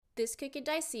This Could Get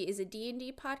Dicey is a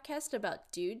D&D podcast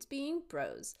about dudes being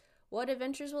bros. What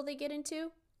adventures will they get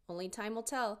into? Only time will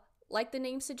tell. Like the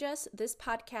name suggests, this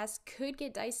podcast could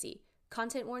get dicey.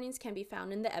 Content warnings can be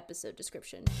found in the episode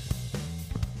description.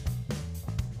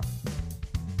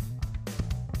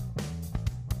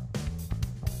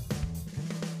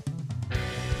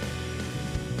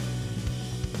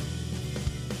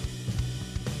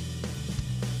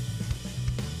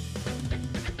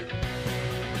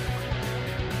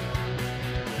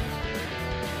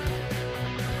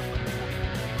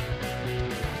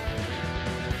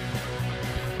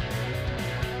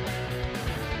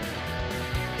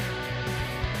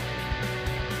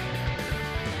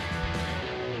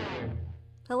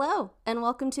 Hello, and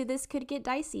welcome to This Could Get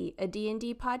Dicey, a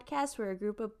D&D podcast where a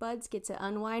group of buds get to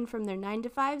unwind from their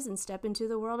 9-to-5s and step into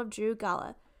the world of Drew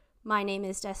Gala. My name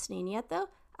is Destiny Nieto,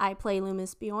 I play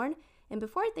Lü'mis Bjorn, and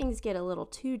before things get a little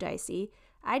too dicey,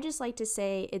 I'd just like to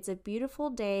say it's a beautiful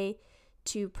day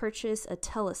to purchase a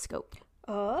telescope.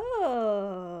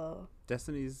 Oh.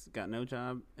 Destiny's got no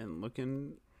job and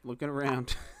looking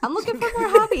around. I'm looking for more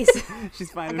hobbies.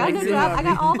 She's finding I got a new job. I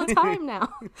got all the time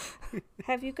now.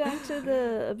 Have you gone to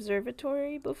the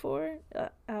observatory before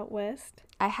out west?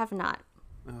 I have not.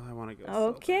 Oh, I want to go.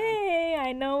 Okay,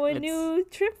 I know a new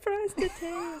trip for us to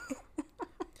take.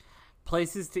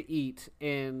 Places to eat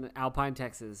in Alpine,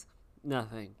 Texas.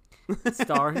 Nothing.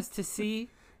 Stars to see.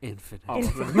 Infinite.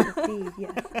 Infinity,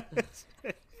 yes.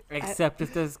 Except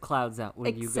if there's clouds out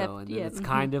when you go, and then it's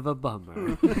kind of a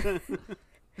bummer.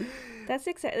 That's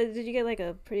exciting. Did you get like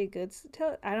a pretty good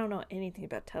I don't know anything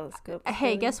about telescopes. Hey,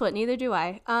 really. guess what? Neither do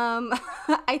I.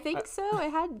 I think so. It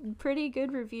had pretty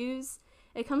good reviews.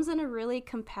 It comes in a really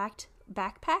compact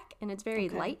backpack, and it's very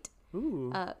light.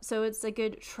 Ooh. So it's a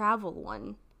good travel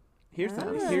one. Here's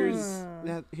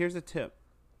a tip.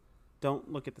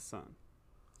 Don't look at the sun.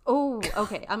 Oh,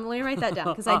 okay. I'm going to write that down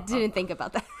because I didn't think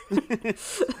about that.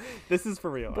 This is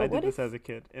for real. But I did this as a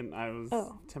kid, and I was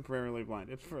temporarily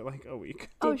blinded for like a week.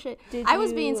 Shit! I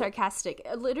was being sarcastic.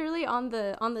 Literally on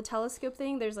the telescope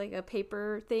thing, there's like a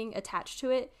paper thing attached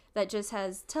to it that just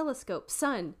has telescope,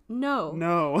 sun,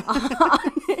 no.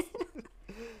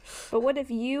 But what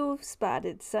if you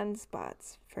spotted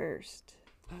sunspots first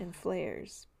and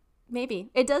flares? Maybe.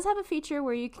 It does have a feature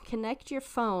where you can connect your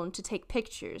phone to take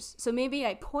pictures. So maybe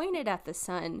I point it at the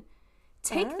sun,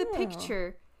 take the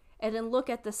picture, and then look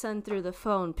at the sun through the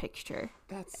phone picture.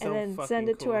 That's so and then fucking send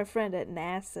it cool. to our friend at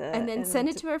NASA. And then send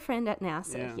it to our friend at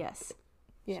NASA. Yeah. Yes.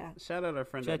 Yeah. Shout out our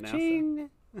friend Cha-ching.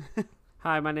 at NASA.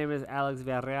 Hi, my name is Alex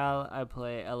Villarreal. I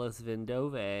play Ellis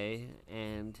Vindove,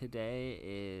 and today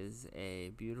is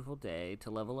a beautiful day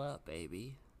to level up,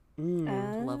 baby.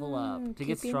 To level up, to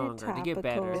get stronger, to get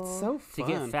better. It's so fun.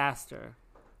 To get faster.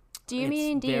 Do you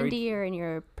mean in D&D or in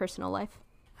your personal life?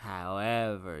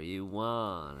 However you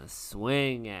want to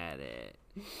swing at it.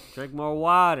 Drink more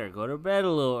water. Go to bed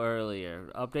a little earlier.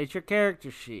 Update your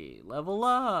character sheet. Level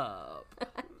up.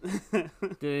 Did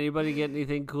anybody get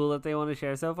anything cool that they want to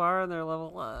share so far in their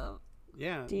level up?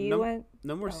 Yeah. Do you want...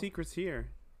 No more secrets here.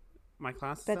 My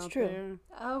class is That's out true. there.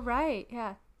 Oh, right.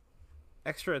 Yeah.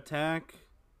 Extra attack.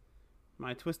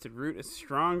 My twisted root is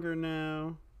stronger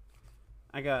now.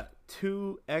 I got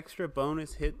 2 extra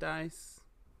bonus hit dice.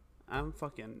 I'm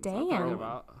fucking... Damn.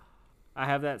 I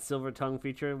have that silver tongue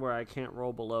feature where I can't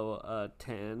roll below a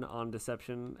 10 on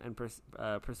deception and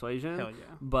persuasion. Hell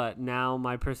yeah. But now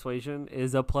my persuasion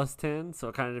is a +10, so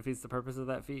it kind of defeats the purpose of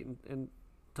that feat and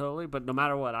totally. But no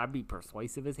matter what, I'd be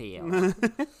persuasive as hell.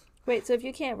 Wait, so if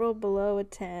you can't roll below a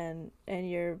 10 and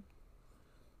your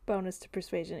bonus to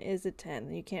persuasion is a 10,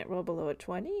 then you can't roll below a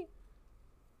 20?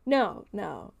 No.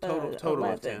 Total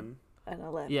 11. of 10. An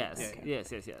 11. Yes, Okay.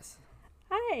 yes.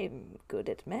 I'm good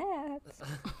at math.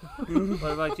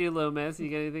 What about you, Lü'mis? You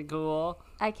get anything cool?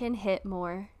 I can hit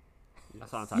more.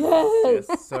 That's what I'm talking about.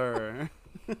 Yes, sir.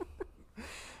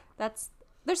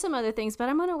 There's some other things, but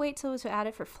I'm going to wait to add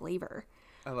it for flavor.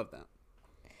 I love that.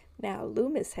 Now,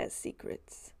 Lü'mis has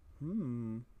secrets.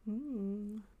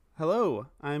 Hello,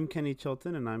 I'm Kenny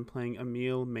Chilton, and I'm playing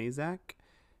Emil Mazak.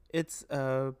 It's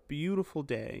a beautiful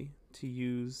day to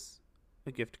use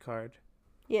a gift card.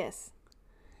 Yes.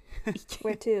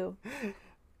 Where to?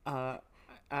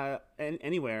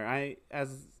 Anywhere.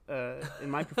 In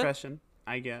my profession,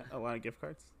 I get a lot of gift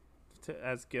cards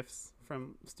as gifts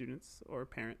from students or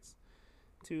parents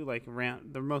to like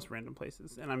the most random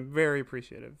places, and I'm very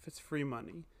appreciative. It's free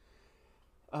money.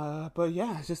 But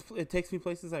yeah, it takes me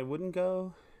places I wouldn't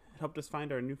go. It helped us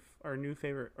find our new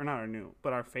favorite, or not our new,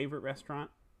 but our favorite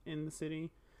restaurant in the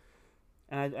city.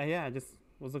 And I just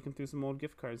was looking through some old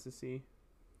gift cards to see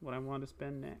what I wanted to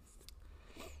spend next.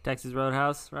 Texas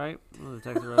Roadhouse, right? Oh, the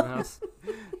Texas Roadhouse.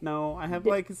 No, I have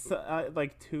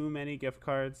like too many gift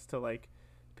cards to like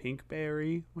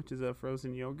Pinkberry, which is a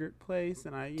frozen yogurt place,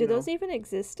 and Do those even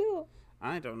exist still?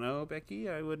 I don't know, Becky.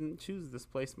 I wouldn't choose this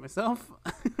place myself,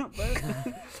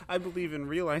 but I believe in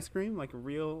real ice cream, like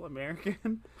real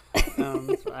American.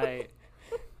 That's right.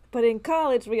 But in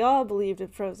college, we all believed in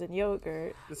frozen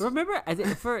yogurt. Remember,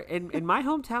 in my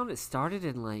hometown, it started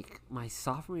in like my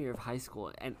sophomore year of high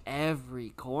school, and every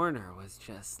corner was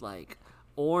just like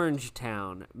Orange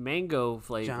Town, mango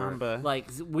flavor, Jamba.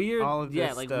 like weird, All of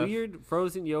this like stuff. weird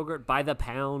frozen yogurt by the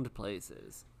pound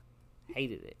places.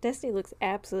 Hated it. Destiny looks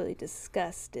absolutely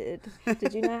disgusted.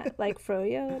 Did you not like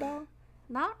froyo at all?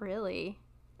 Not really.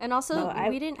 And also, No,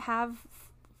 we didn't have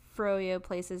froyo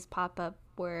places pop up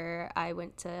where I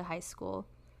went to high school.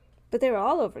 But they were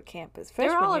all over campus. They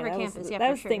were all Freshman over year, campus, that for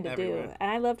was the sure. thing to do. Everywhere.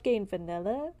 And I loved getting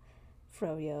vanilla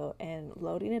froyo and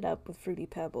loading it up with Fruity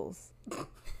Pebbles.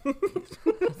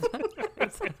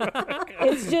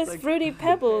 It's just Fruity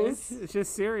Pebbles, It's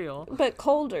just cereal. but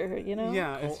colder, you know?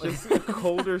 Yeah, it's just a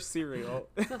colder cereal.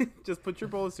 Just put your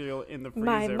bowl of cereal in the freezer.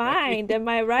 My Becky. mind, am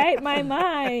I right? My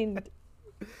mind.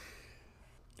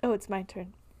 Oh, it's my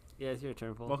turn. Yeah, it's your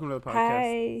turn, Paul. Welcome to the podcast.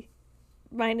 Hi,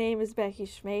 my name is Becky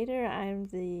Schmader. I'm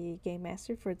the game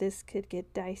master for This Could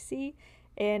Get Dicey,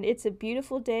 and it's a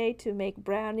beautiful day to make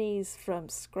brownies from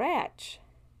scratch.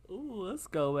 Ooh, let's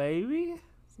go, baby.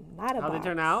 It's not a How'd they box.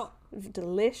 turn out?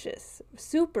 Delicious,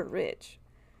 super rich.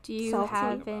 Do you Salty.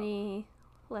 have any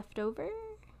left over?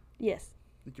 Yes,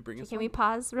 Did you bring us Can some? we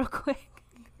pause real quick?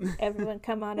 everyone,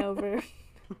 come on over.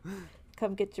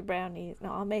 Come get your brownies.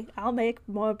 No, I'll make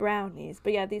more brownies.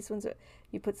 But yeah, these ones are,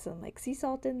 you put some like sea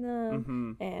salt in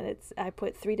them, and I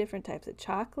put 3 different types of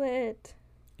chocolate.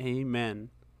 Amen.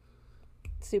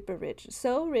 Super rich,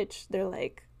 so rich they're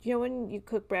like, you know when you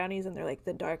cook brownies and they're like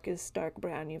the darkest dark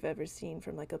brown you've ever seen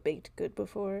from like a baked good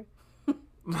before.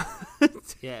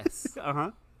 Yes.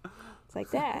 Uh-huh. It's like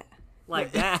that.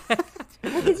 Like that.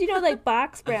 Because you know, like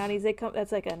box brownies, they come.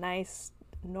 That's like a nice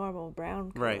normal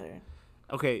brown color. Right.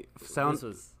 Okay, This sound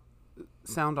was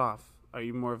off. Are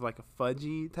you more of like a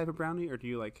fudgy type of brownie, or do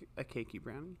you like a cakey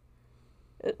brownie?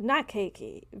 Not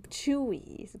cakey,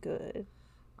 chewy is good.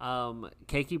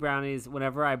 cakey brownies.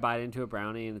 Whenever I bite into a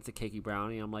brownie and it's a cakey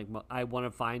brownie, I'm like, I want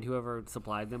to find whoever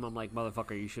supplied them. I'm like,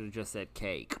 motherfucker, you should have just said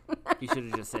cake. You should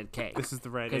have just said cake. This is the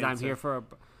right Because answer.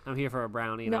 I'm here for a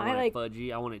brownie, and No, I I want like- it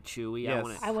fudgy. I want it chewy.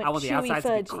 Yes. I want the chewy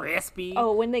outside to be fudgy. crispy.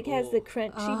 Oh, when it has the Ooh.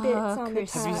 crunchy bits on the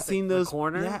crispy. top. Have you seen those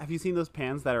corner? Yeah. Have you seen those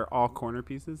pans that are all corner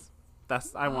pieces?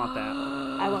 I want that.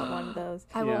 I want one of those.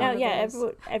 I Yeah. want Now, one of yeah,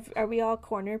 those. are we all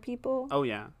corner people? Oh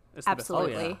yeah. It's the best.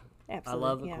 Absolutely. Oh, yeah. I Absolutely.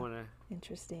 love the yeah. corner.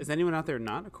 Interesting. Is anyone out there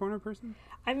not a corner person?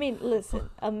 I mean, listen,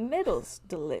 a middle's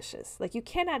delicious. Like, you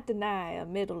cannot deny a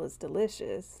middle is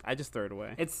delicious. I just throw it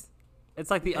away. It's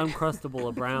like the Uncrustable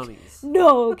of brownies.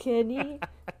 No, Kenny.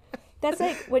 That's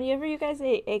like whenever you guys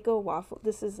ate Eggo waffle.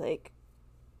 This is like,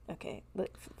 okay.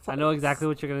 I know exactly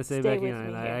what you're gonna say, Stay Becky, with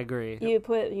and me I here. agree. You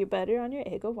put your butter on your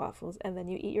Eggo waffles, and then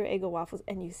you eat your Eggo waffles,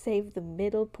 and you save the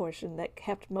middle portion that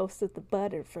kept most of the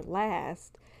butter for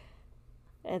last.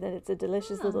 And then it's a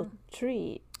delicious little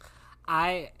treat.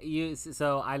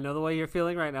 So I know the way you're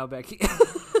feeling right now, Becky.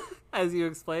 As you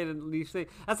explained, and you say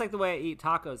that's like the way I eat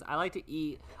tacos. I like to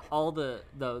eat all the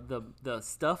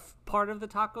stuff part of the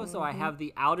taco, so I have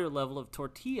the outer level of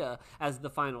tortilla as the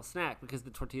final snack because the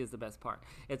tortilla is the best part.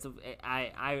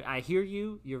 I hear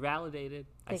you. You're validated.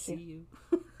 I Thank see you.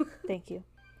 you. Thank you.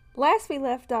 Last we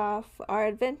left off, our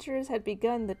adventurers had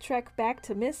begun the trek back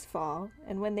to Mistfall,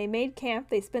 and when they made camp,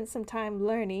 they spent some time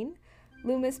learning.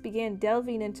 Lü'mis began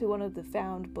delving into one of the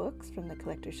found books from the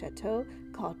Collector's Chateau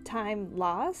called Time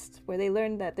Lost, where they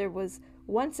learned that there was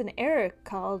once an era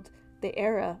called the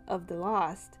Era of the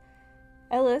Lost.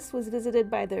 Ellis was visited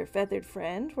by their feathered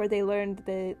friend, where they learned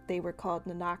that they were called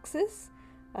Nanoxus.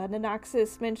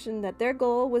 Nanoxus mentioned that their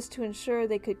goal was to ensure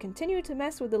they could continue to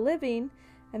mess with the living,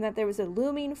 and that there was a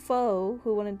looming foe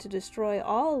who wanted to destroy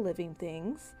all living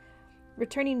things.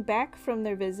 Returning back from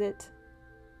their visit,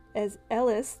 as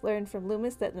Ellis learned from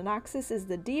Lü'mis that Nanoxus is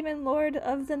the demon lord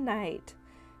of the night.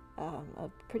 A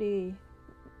pretty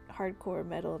hardcore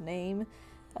metal name.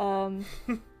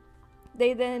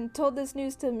 They then told this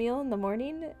news to Emil in the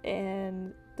morning,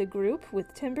 and the group,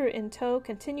 with Timber in tow,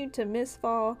 continued to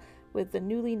Mistfall with the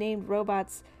newly named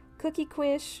robots Cookie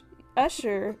Quish,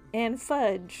 Usher, and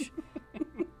Fudge.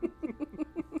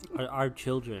 Our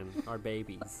children, our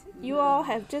babies. You all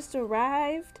have just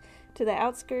arrived to the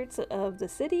outskirts of the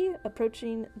city,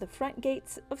 approaching the front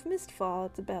gates of Mistfall.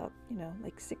 It's about,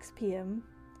 like 6 p.m.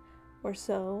 or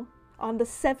so on the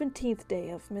 17th day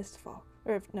of Mistfall.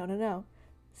 Or, no.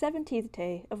 17th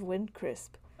day of Wind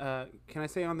Crisp. Can I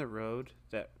say on the road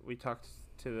that we talked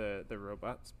to the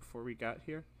robots before we got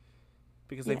here?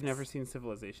 Because they've Yes. never seen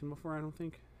civilization before, I don't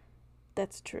think.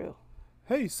 That's true.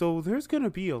 Hey, so there's going to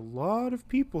be a lot of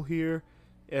people here.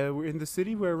 We're in the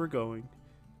city where we're going.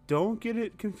 Don't get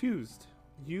it confused.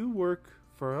 You work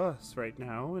for us right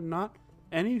now and not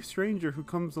any stranger who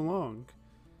comes along.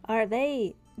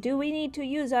 Do we need to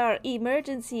use our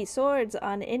emergency swords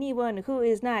on anyone who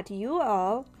is not you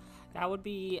all? That would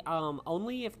be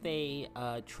only if they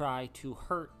try to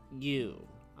hurt you.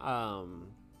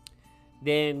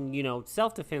 Then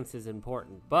self-defense is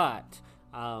important, but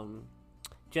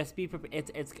just be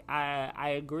prepared.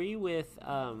 I agree with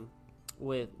my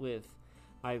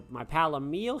pal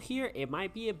Emil here. It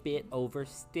might be a bit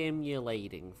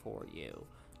overstimulating for you.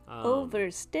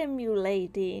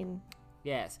 Overstimulating.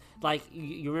 Yes, like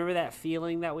you remember that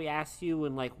feeling that we asked you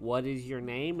when what is your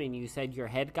name, and you said your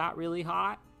head got really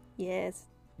hot. Yes.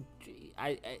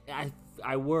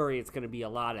 I worry it's going to be a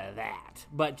lot of that,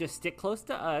 but just stick close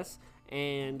to us.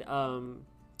 And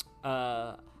I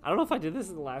don't know if I did this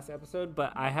in the last episode,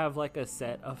 but I have a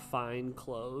set of fine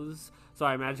clothes. So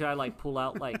I imagine I pull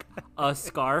out a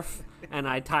scarf, and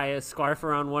I tie a scarf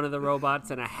around one of the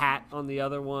robots and a hat on the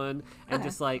other one, and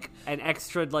just an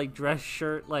extra dress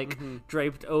shirt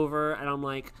draped over. And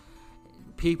I'm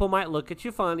people might look at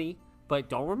you funny, but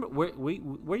don't remember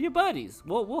we're your buddies.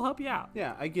 We'll help you out.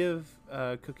 Yeah, I give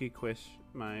Cookie Quish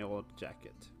my old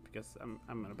jacket because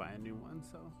I'm gonna buy a new one.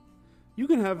 So you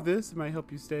can have this. It might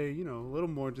help you stay, a little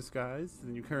more disguised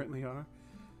than you currently are.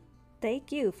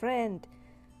 Thank you, friend.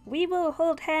 We will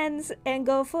hold hands and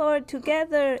go forward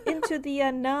together into the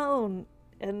unknown.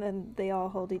 And then they all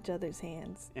hold each other's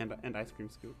hands. And ice cream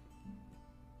scoop.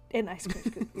 And ice cream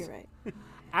scoop, you're right.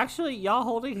 Actually, y'all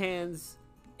holding hands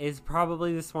is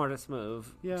probably the smartest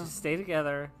move. Yeah. Just stay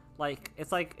together.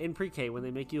 It's like in pre-K when they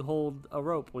make you hold a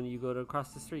rope when you go to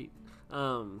cross the street.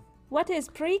 What is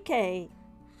pre-K?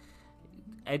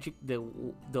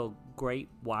 The great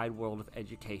wide world of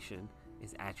education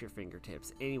is at your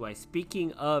fingertips. Anyway,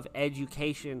 speaking of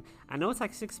education, I know it's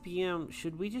 6 p.m.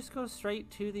 Should we just go straight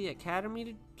to the academy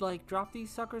to drop these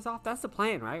suckers off? That's the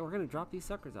plan, right? We're gonna drop these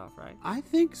suckers off, right? I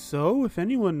think so. If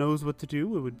anyone knows what to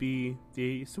do, it would be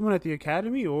someone at the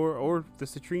academy or the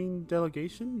Citrine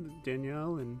delegation,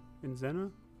 Danielle and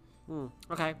Zena.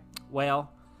 Okay.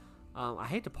 Well, I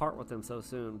hate to part with them so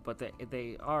soon, but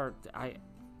they are.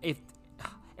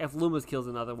 If Lü'mis kills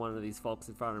another one of these folks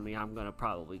in front of me, I'm gonna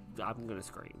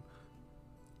scream.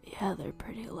 Yeah, they're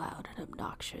pretty loud and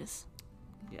obnoxious.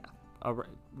 Yeah, a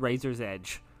razor's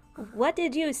edge. What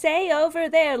did you say over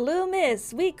there,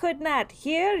 Lü'mis? We could not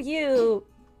hear you.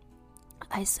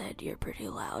 I said you're pretty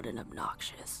loud and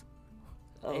obnoxious.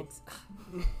 Oh.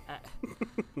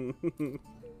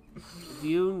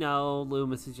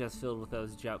 Lü'mis is just filled with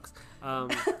those jokes.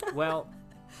 Well.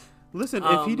 Listen,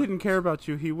 if he didn't care about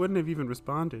you, he wouldn't have even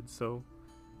responded, so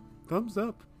thumbs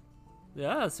up.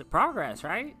 Yeah, it's progress,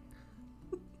 right?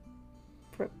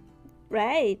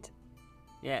 Right.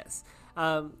 Yes.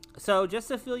 So just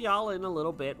to fill y'all in a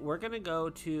little bit, we're going to go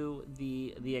to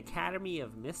the Academy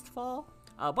of Mistfall.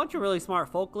 A bunch of really smart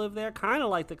folk live there, kind of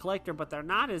like the Collector, but they're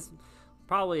not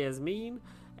probably as mean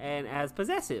and as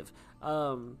possessive.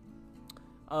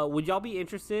 Would y'all be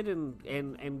interested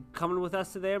in coming with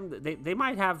us to them? They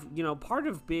might have, part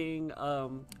of being a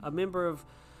member of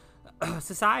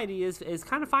society is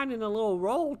kind of finding a little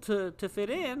role to fit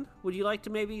in. Would you like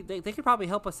to they could probably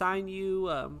help assign you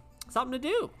something to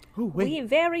do. Oh, wait. We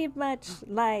very much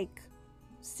like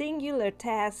singular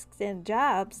tasks and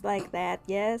jobs like that,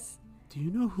 yes? Do you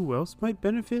know who else might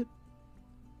benefit?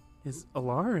 Is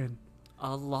Alarin.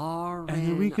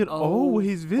 And we could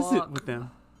always visit with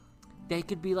them. They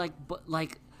could be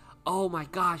oh my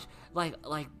gosh, like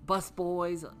bus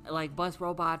boys, like bus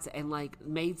robots, and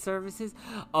maid services.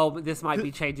 Oh, but this might be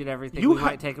changing everything. We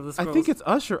might take them to Squirrels. I think it's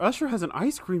Usher. Usher has an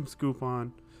ice cream scoop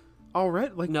on.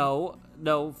 Already, no,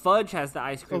 Fudge has the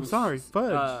ice cream. Oh, sorry,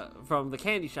 Fudge from the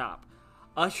candy shop.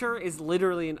 Usher is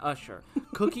literally an usher.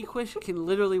 Cookie Quish can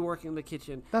literally work in the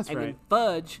kitchen. That's and right.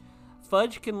 Then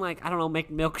Fudge can make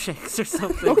milkshakes or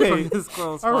something. Okay. From the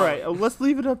Squirrel's All farm. right, let's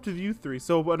leave it up to you three.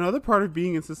 So another part of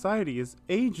being in society is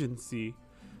agency.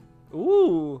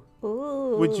 Ooh.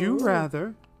 Would you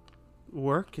rather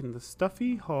work in the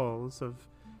stuffy halls of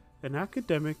an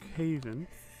academic haven?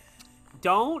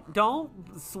 Don't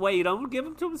sway them. Give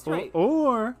them to them straight.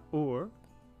 Or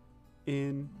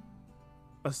in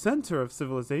a center of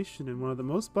civilization in one of the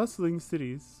most bustling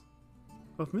cities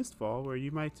of Mistfall, where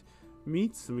you might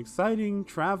meet some exciting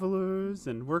travelers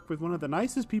and work with one of the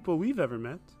nicest people we've ever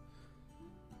met?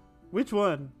 Which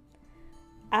one?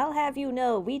 I'll have you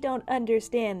know we don't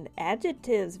understand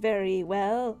adjectives very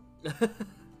well.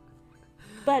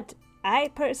 But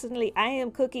I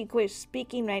am Cookie Quish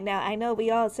speaking right now. I know we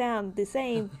all sound the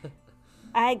same.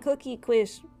 I, Cookie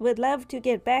Quish, would love to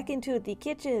get back into the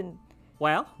kitchen.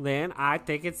 Well, then I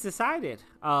think it's decided.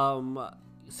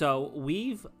 So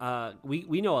we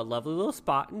know a lovely little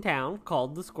spot in town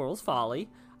called the Squirrel's Folly.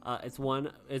 It's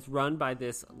run by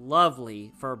this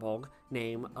lovely furbolg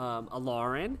named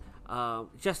Alarin.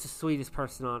 Just the sweetest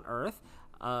person on earth.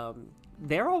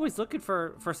 They're always looking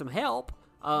for some help.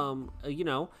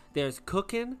 There's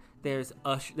cooking, there's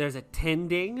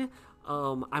attending.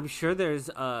 I'm sure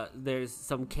there's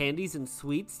some candies and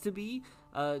sweets to be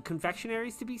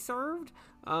confectionaries to be served.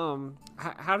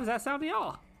 How does that sound to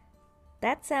y'all?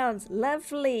 That sounds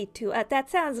lovely to That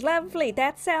sounds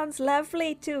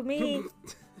lovely to me.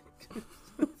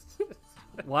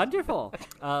 Wonderful.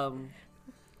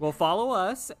 Well, follow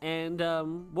us, and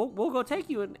we'll go take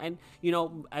you, and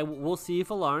we'll see if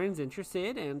Alarin's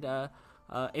interested, and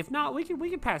if not, we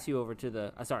can pass you over to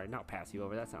the. Sorry, not pass you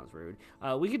over. That sounds rude.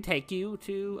 We can take you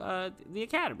to the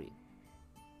academy.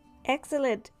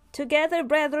 Excellent. Together,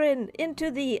 brethren, into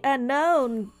the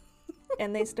unknown.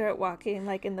 And they start walking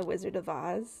like in the Wizard of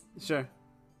Oz. Sure.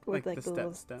 With like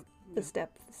the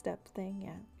step thing,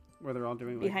 yeah. Where they're all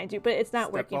doing behind you, but it's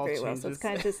not working very changes. well. So it's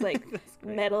kind of just like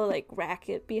metal like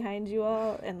racket behind you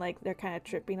all, and like they're kind of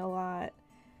tripping a lot.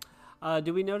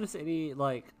 Do we notice any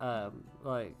is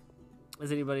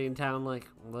anybody in town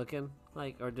looking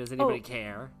or does anybody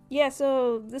care? Yeah,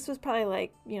 so this was probably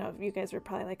like, you guys were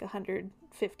probably like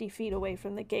 150 feet away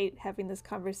from the gate having this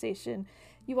conversation.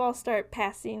 You all start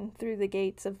passing through the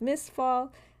gates of Mistfall,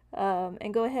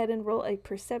 and go ahead and roll a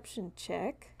perception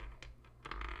check.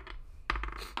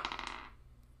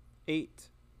 8.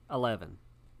 11.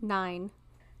 9.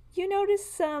 You notice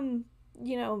some,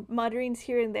 mutterings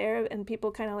here and there, and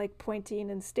people kind of like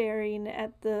pointing and staring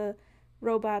at the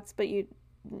robots, but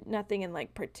nothing in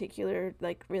like particular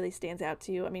like really stands out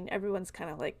to you. I mean, everyone's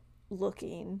kind of like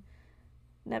looking,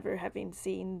 never having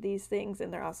seen these things,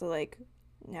 and they're also like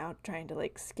now trying to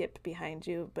like skip behind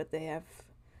you, but they have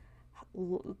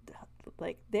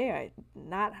they are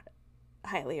not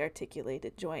highly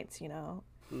articulated joints,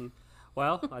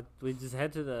 Well, we just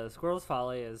head to the Squirrel's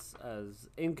Folly as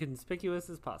inconspicuous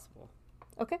as possible.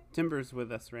 Okay. Timber's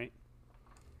with us, right?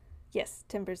 Yes,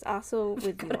 Timber's also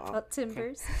with you all. About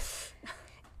Timbers.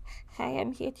 Hi,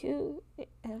 I'm here too.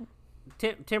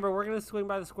 Timber, we're gonna swing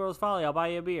by the Squirrel's Folly. I'll buy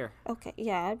you a beer. Okay,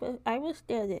 yeah, I will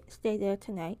stay there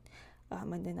tonight,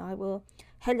 and then I will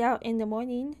head out in the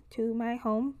morning to my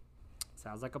home.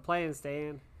 Sounds like a plan,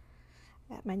 Stan.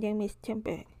 My name is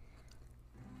Timber.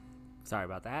 Sorry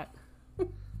about that.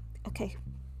 Okay.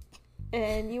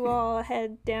 And you all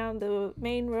head down the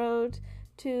main road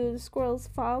to the Squirrel's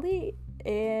Folly,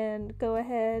 and go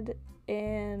ahead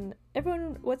and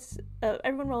everyone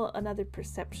roll another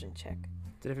perception check.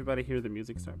 Did everybody hear the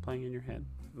music start playing in your head?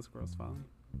 The Squirrel's Folly.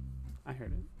 I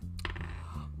heard it.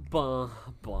 Bah,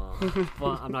 bah,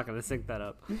 bah. I'm not gonna sync that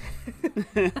up.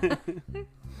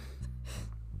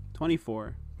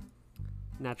 24.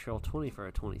 Natural 20 for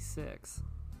a 26.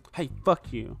 Hey,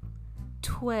 fuck you.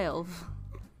 12.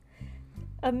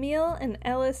 Emil and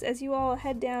Ellis, as you all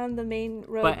head down the main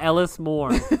road. But Ellis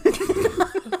more.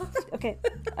 Okay.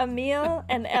 Emil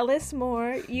and Ellis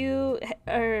Moore, you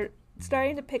are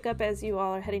starting to pick up as you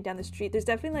all are heading down the street. There's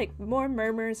definitely like more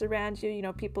murmurs around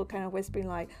you, people kind of whispering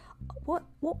like, What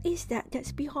is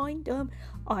that's behind them?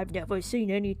 I've never seen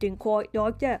anything quite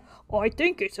like that. I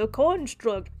think it's a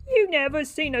construct. You never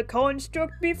seen a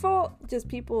construct before? just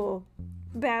people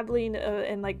babbling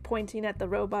and like pointing at the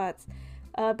robots.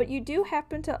 But you do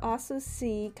happen to also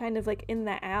see kind of like in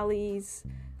the alleys,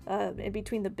 in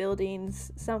between the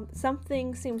buildings,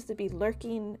 something seems to be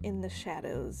lurking in the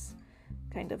shadows,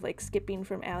 kind of like skipping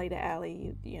from alley to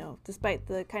alley. Despite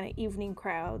the kind of evening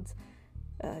crowds,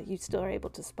 you still are able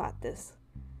to spot this.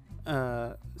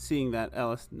 Seeing that,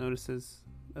 Ellis notices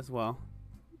as well.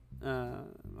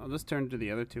 I'll just turn to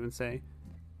the other two and say,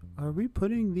 are we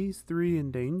putting these 3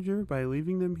 in danger by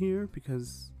leaving them here?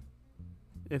 Because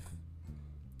if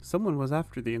someone was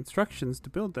after the instructions to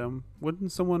build them,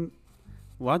 wouldn't someone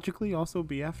logically also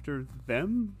be after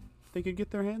them? They could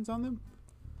get their hands on them?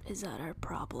 Is that our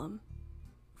problem?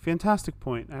 Fantastic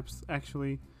point.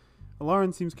 Actually,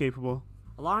 Alarin seems capable.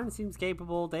 Alarin seems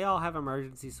capable. They all have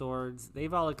emergency swords.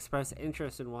 They've all expressed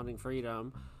interest in wanting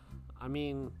freedom. I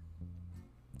mean,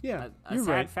 yeah, a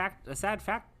sad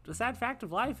fact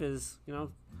of life is,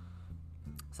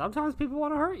 sometimes people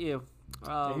want to hurt you.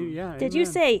 Did you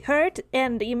say hurt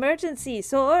and emergency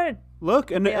sword?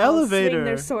 Look, an They all elevator. swing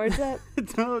their swords up.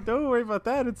 Don't worry about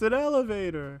that. It's an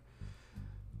elevator.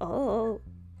 Oh.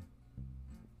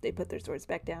 They put their swords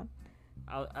back down.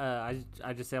 I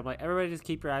just say, I'm like, everybody just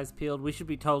keep your eyes peeled. We should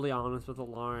be totally honest with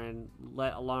Lauren.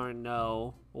 Let Lauren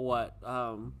know what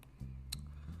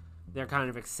they're kind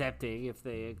of accepting if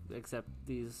they accept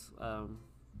these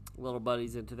little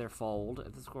buddies into their fold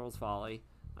at the Squirrel's Folly.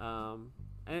 And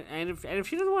if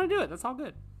she doesn't want to do it, that's all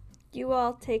good. You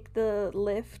all take the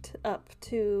lift up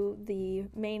to the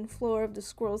main floor of the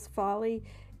Squirrel's Folly.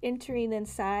 Entering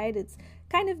inside, it's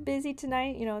kind of busy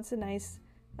tonight. You know, it's a nice,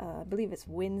 I believe it's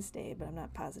Wednesday, but I'm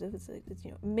not positive. It's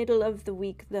middle of the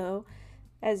week though,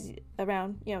 as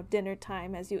around dinner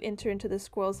time as you enter into the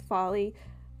Squirrel's Folly.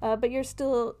 But you're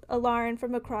still, Lauren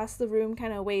from across the room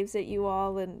kind of waves at you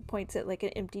all and points at like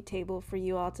an empty table for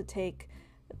you all to take.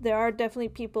 There are definitely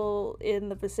people in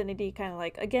the vicinity kind of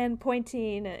like, again,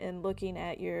 pointing and looking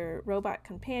at your robot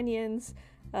companions.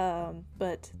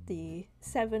 But the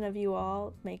 7 of you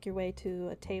all make your way to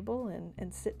a table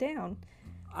and sit down.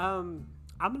 I'm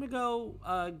going to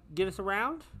go get us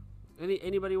around.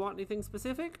 Anybody want anything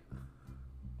specific?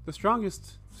 The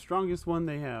strongest one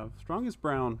they have. Strongest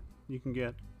brown you can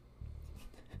get.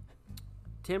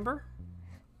 Timber?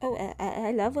 Oh,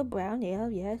 I love a brown ale,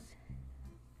 yes.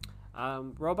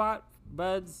 Robot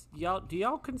buds, do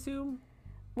y'all consume?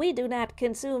 We do not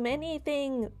consume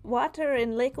anything. Water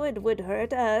and liquid would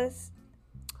hurt us.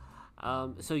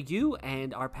 So you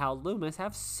and our pal Lü'mis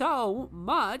have so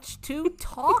much to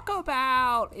talk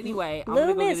about. Anyway, I'm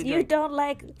gonna go get a Lü'mis, drink. you don't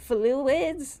like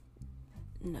fluids?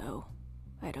 No,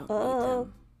 I don't need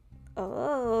them.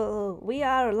 Oh, we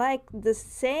are like the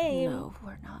same. No,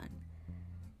 we're not.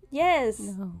 Yes,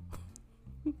 No.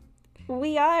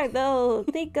 we are though.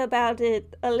 Think about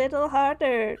it a little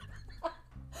harder.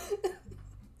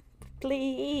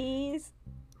 Please.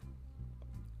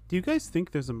 Do you guys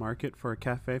think there's a market for a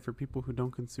cafe for people who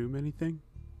don't consume anything?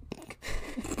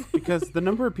 Because the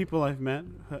number of people I've met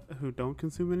who don't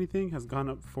consume anything has gone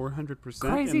up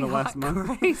 400% in the last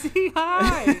month. Crazy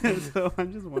high. So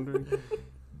I'm just wondering.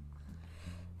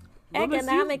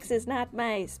 Economics is not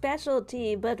my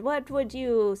specialty, but what would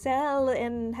you sell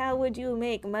and how would you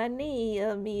make money,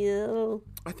 Emil?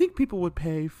 I think people would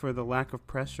pay for the lack of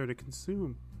pressure to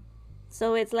consume.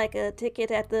 So it's like a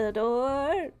ticket at the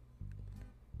door?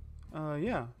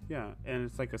 Yeah. And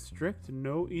it's like a strict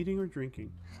no eating or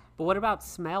drinking. But what about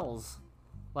smells?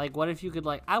 Like, what if you could,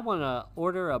 like, I want to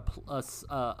order a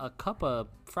cup of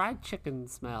fried chicken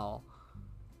smell.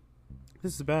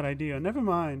 This is a bad idea. Never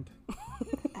mind.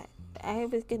 I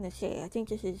was gonna say, I think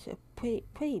this is a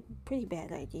pretty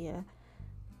bad idea.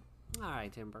 All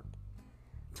right, Timber.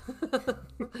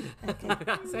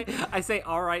 Okay. I say,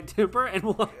 all right, Timber, and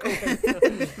walk away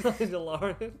to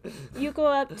Lauren. You go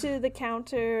up to the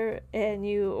counter and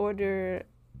you order,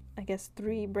 I guess,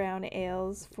 3 brown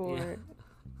ales for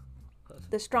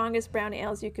the strongest brown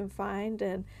ales you can find,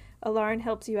 and Lauren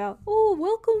helps you out. Oh,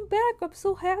 welcome back! I'm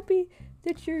so happy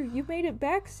that you made it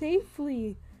back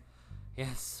safely.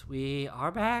 Yes, we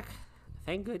are back.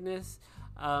 Thank goodness.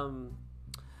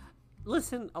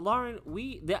 Listen, Lauren,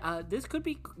 this could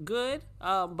be good,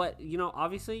 but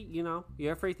obviously,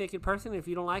 you're a free-thinking person. If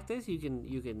you don't like this, you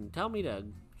can tell me to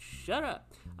shut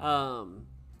up.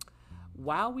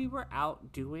 While we were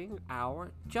out doing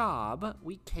our job,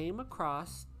 we came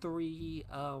across 3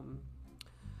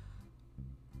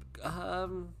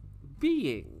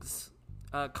 beings,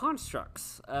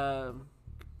 constructs.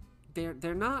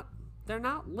 They're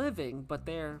not living, but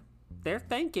they're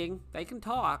thinking. They can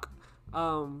talk.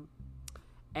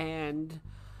 And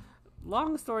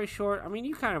long story short, I mean,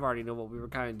 you kind of already know what we were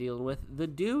kind of dealing with. The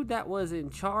dude that was in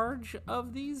charge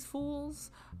of these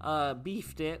fools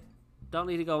beefed it. Don't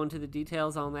need to go into the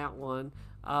details on that one.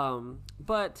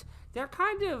 But they're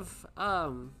kind of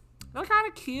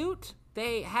cute.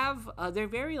 They have they're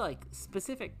very like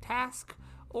specific task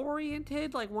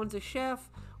oriented. Like one's a chef.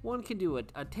 One can do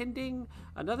attending.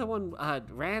 Another one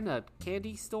ran a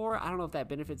candy store. I don't know if that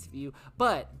benefits you.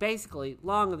 But basically,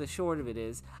 long and the short of it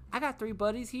is, I got 3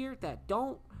 buddies here that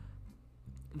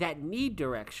need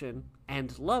direction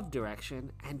and love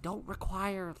direction and don't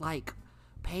require, like,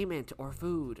 payment or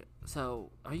food. So,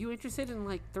 are you interested in,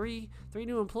 like, three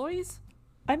new employees?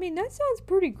 I mean, that sounds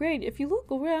pretty great. If you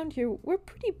look around here, we're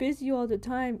pretty busy all the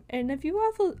time. And if you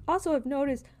also have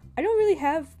noticed, I don't really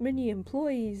have many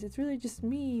employees. It's really just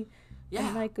me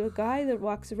and like a guy that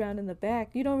walks around in the back.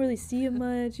 You don't really see him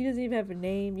much. He doesn't even have a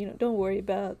name. Don't worry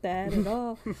about that at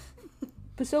all.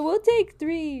 But so we'll take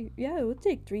 3. Yeah, we'll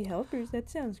take 3 helpers. That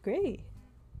sounds great.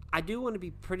 I do want to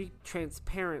be pretty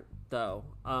transparent, though.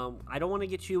 I don't want to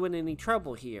get you in any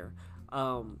trouble here.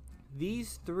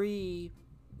 these three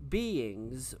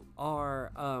beings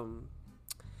are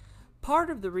part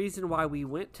of the reason why we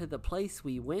went to the place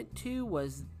we went to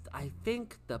was, I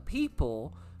think, the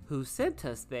people who sent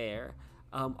us there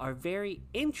are very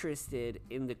interested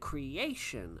in the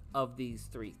creation of these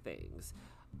three things.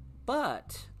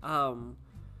 But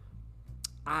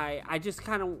I just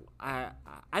kind of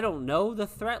I don't know the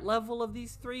threat level of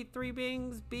these three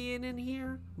beings being in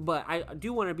here, but I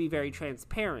do want to be very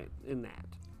transparent in that.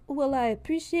 Well, I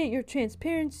appreciate your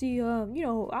transparency. I'm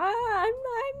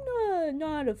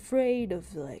not afraid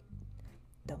of like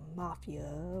the mafia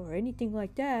or anything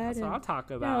like that. That's what I'll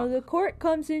talk about. The court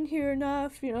comes in here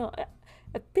enough.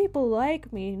 People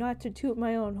like me. Not to toot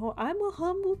my own horn. I'm a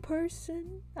humble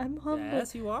person. I'm humble.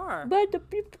 Yes, you are. But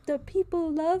the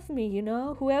people love me.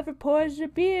 Whoever pours the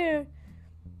beer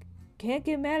can't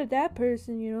get mad at that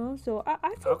person. So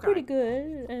I feel Okay. pretty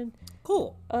good. And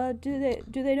Cool. do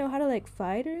they know how to like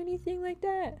fight or anything like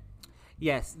that?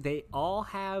 Yes, they all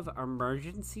have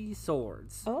emergency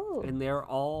swords. Oh. And they're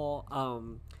all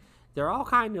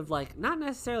kind of like not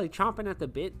necessarily chomping at the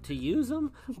bit to use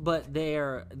them, but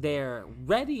they're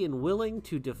ready and willing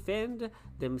to defend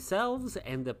themselves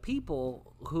and the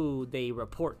people who they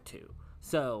report to.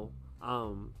 So,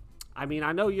 I mean,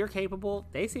 I know you're capable.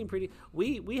 They seem pretty.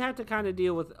 We had to kind of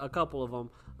deal with a couple of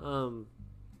them.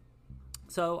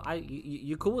 So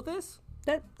you cool with this?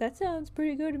 That sounds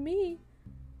pretty good to me.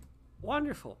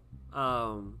 Wonderful.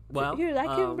 Well, Here, I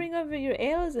can bring over your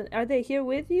ales, and are they here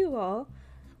with you all?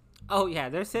 Oh yeah,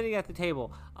 they're sitting at the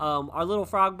table. Our little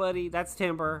frog buddy, that's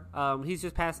Timber. He's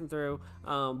just passing through.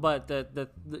 But the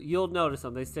you'll notice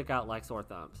them. They stick out like sore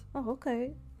thumbs. Oh,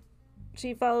 okay.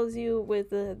 She follows you with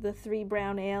the three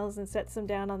brown ales and sets them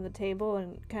down on the table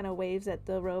and kind of waves at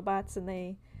the robots, and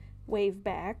they wave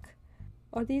back.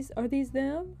 Are these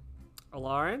them?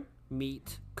 Lauren,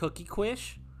 meet Cookie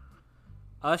Quish,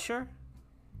 Usher,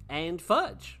 and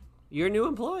Fudge. Your new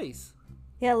employees.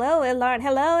 Hello, Ilarin.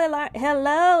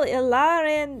 Hello,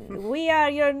 Ilarin. We are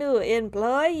your new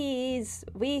employees.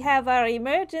 We have our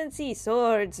emergency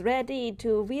swords ready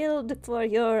to wield for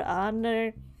your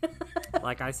honor.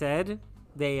 Like I said,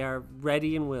 they are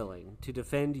ready and willing to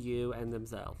defend you and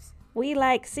themselves. We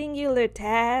like singular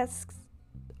tasks.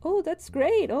 Oh, that's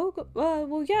great. Oh,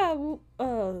 well, yeah.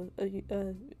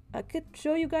 I could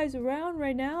show you guys around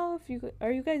right now.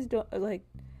 Are you guys like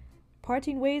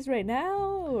parting ways right now,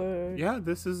 or? Yeah,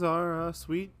 this is our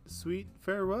sweet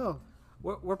farewell.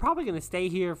 We're probably gonna stay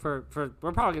here we're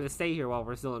probably gonna stay here while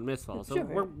we're still in Mistfall, so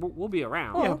Sure. we'll be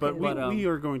around. Yeah, okay. but we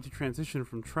are going to transition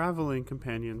from traveling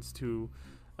companions to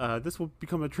this will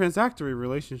become a transactory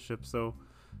relationship. So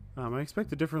I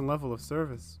expect a different level of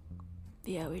service.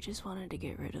 Yeah, we just wanted to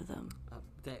get rid of them.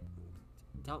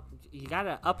 You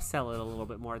gotta upsell it a little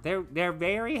bit more. They're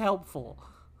very helpful.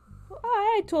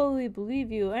 I totally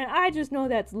believe you, and I just know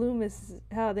that's Lü'mis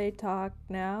how they talk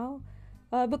now.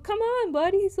 But come on,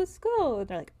 buddies, let's go. And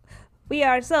they're like, We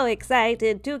are so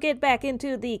excited to get back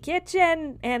into the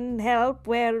kitchen and help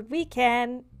where we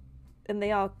can. And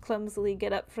they all clumsily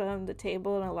get up from the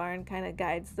table, and Alarn kind of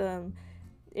guides them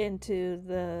into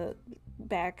the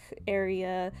back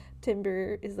area.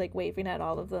 Timber is like waving at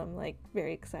all of them, like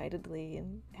very excitedly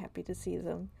and happy to see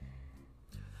them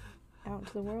out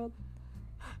into the world.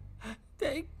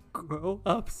 They grow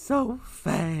up so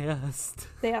fast.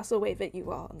 They also wave at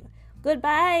you all.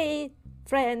 Goodbye,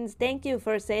 friends. Thank you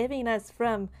for saving us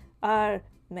from our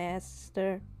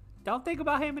master. Don't think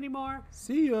about him anymore.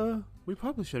 See ya. We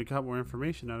probably should have got more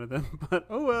information out of them, but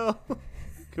oh well.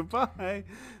 Goodbye.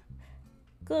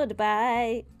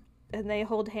 Goodbye. And they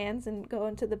hold hands and go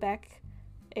into the back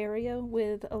area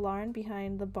with Alarn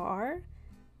behind the bar,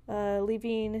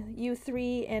 leaving you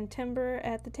three and Timber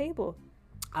at the table.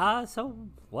 So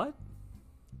what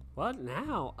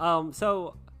now?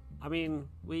 So I mean,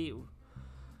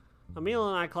 Emil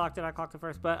and I clocked it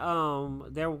first, but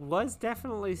there was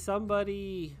definitely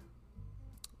somebody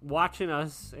watching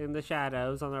us in the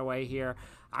shadows on their way here.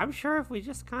 I'm sure if we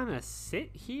just kind of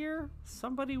sit here,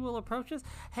 somebody will approach us.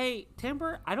 Hey,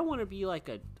 Timber, I don't want to be like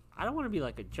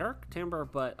a jerk, Timber,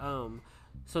 but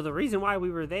so the reason why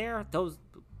we were there,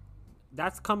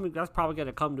 that's probably going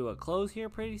to come to a close here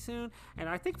pretty soon. And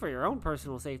I think for your own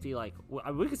personal safety, like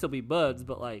we can still be buds,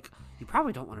 but like you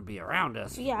probably don't want to be around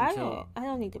us. Yeah, I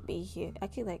don't need to be here. I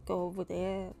can like go over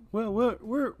there. Well,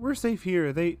 we're safe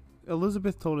here.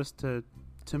 Elizabeth told us to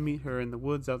meet her in the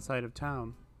woods outside of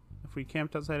town. If we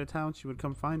camped outside of town, she would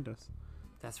come find us.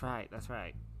 That's right.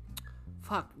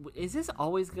 Fuck, is this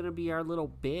always going to be our little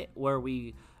bit where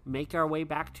we make our way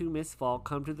back to Mistfall,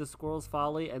 come to the Squirrel's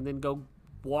Folly, and then go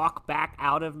walk back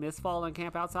out of Mistfall and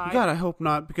camp outside? God, I hope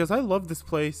not, because I love this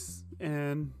place,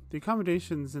 and the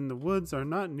accommodations in the woods are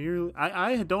not nearly...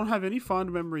 I don't have any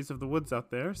fond memories of the woods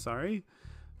out there, sorry.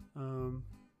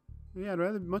 Yeah,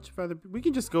 much rather... We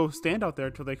can just go stand out there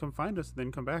until they come find us, and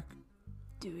then come back.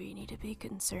 Do we need to be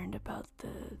concerned about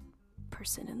the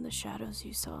person in the shadows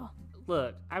you saw?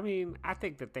 Look, I mean, I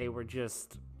think that they were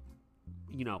just...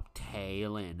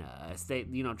 tailing us. They,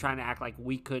 trying to act like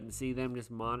we couldn't see them. Just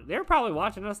they were probably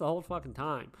watching us the whole fucking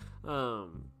time.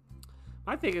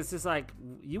 My thing is just like,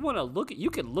 you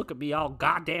can look at me all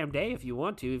goddamn day if you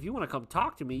want to. If you want to come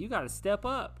talk to me, you got to step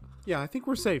up. Yeah, I think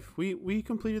we're safe. We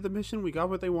completed the mission. We got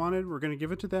what they wanted. We're gonna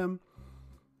give it to them.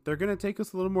 They're gonna take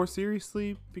us a little more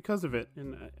seriously because of it.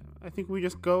 And I think we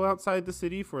just go outside the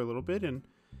city for a little bit and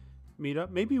meet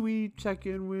up. Maybe we check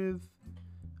in with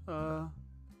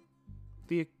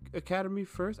the academy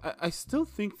first. I still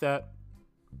think that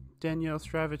Danielle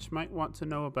Stravich might want to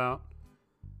know about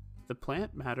the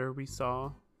plant matter we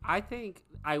saw. I think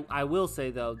I will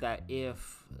say though that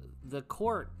if the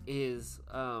court is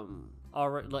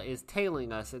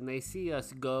tailing us and they see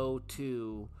us go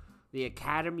to the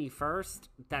academy first,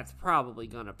 that's probably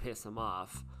gonna piss them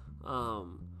off.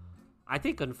 I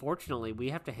think unfortunately we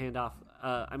have to hand off.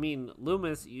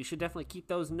 Lü'mis, you should definitely keep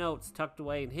those notes tucked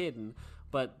away and hidden.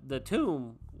 But the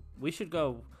tomb, we should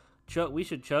go. We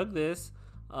should chug this,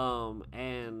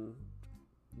 and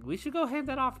we should go hand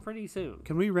that off pretty soon.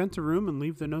 Can we rent a room and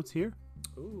leave the notes here?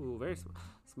 Ooh, very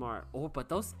smart. Oh, but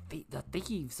the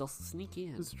thieves, they'll sneak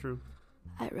in. That's true.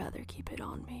 I'd rather keep it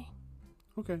on me.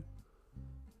 Okay.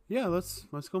 Yeah, let's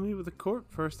go meet with the court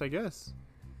first, I guess.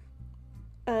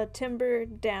 Timber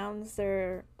downs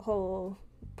their whole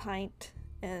pint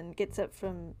and gets up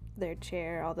from their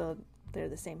chair, although they're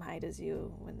the same height as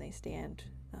you when they stand,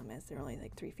 as they're only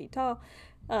like 3 feet tall.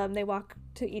 They walk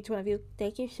to each one of you.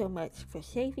 Thank you so much for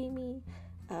saving me.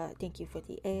 Thank you for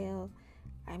the ale.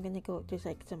 I'm going to go, there's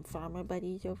like some farmer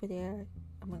buddies over there.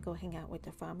 I'm going to go hang out with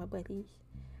the farmer buddies.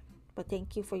 But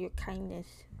thank you for your kindness.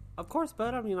 Of course,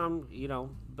 bud. I mean,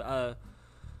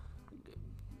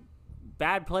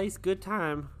 bad place, good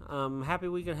time. Happy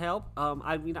we could help.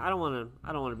 I don't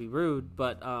want to be rude,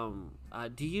 but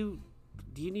do you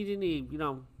need any, do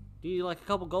you need like a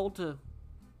couple gold to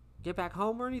get back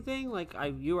home or anything? Like I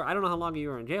don't know how long you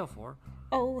were in jail for.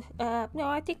 Oh, no,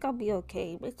 I think I'll be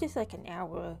okay. It's just like an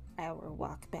hour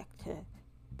walk back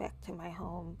to my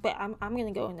home. But I'm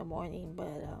gonna go in the morning.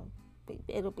 But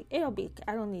it'll be.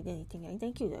 I don't need anything.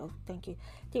 Thank you though. Thank you.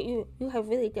 You have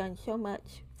really done so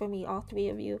much for me, all 3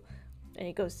 of you. And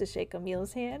he goes to shake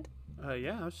Emil's hand.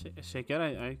 Yeah, I'll shake it.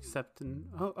 I accept and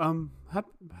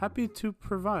happy to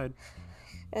provide.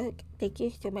 Thank you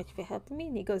so much for helping me.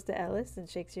 And he goes to Ellis and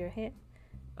shakes your hand.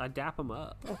 I dap him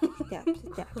up. Okay,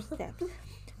 steps.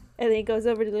 And then he goes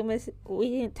over to Lü'mis. We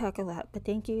didn't talk a lot, but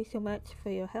thank you so much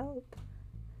for your help.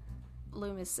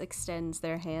 Lü'mis extends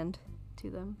their hand to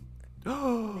them.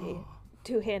 They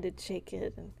two-handed shake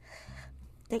it. And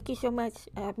thank you so much.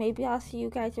 Maybe I'll see you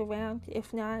guys around.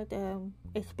 If not,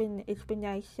 it's been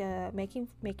nice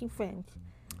making friends.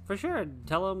 For sure.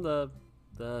 Tell them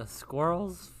the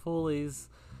Squirrels, Foolies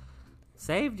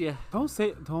saved you. Don't say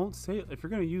it. If you're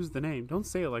gonna use the name, don't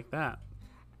say it like that.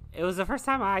 It was the first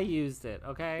time I used it.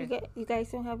 Okay. You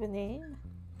guys don't have a name?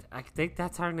 I think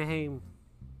that's our name.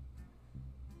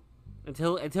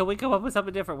 Until we come up with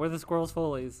something different, we're the Squirrels,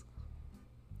 Foolies.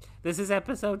 This is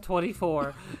episode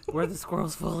 24. We're the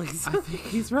Squirrels, Foolies. I think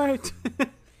he's right.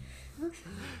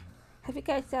 Have you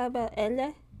guys thought about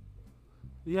Ella?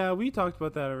 Yeah, we talked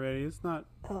about that already. It's not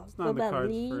in the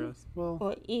cards Lee for us. Well,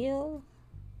 or Eel?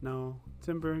 no.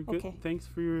 Timber, good. Okay. Thanks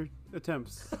for your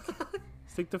attempts.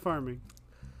 Stick to farming.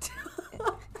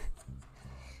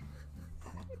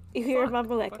 you hear him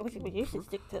mumble like, well, you should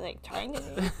stick to like trying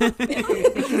to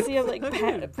you see him like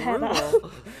pat off.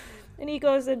 And he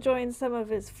goes and joins some of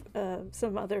his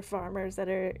some other farmers that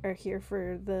are here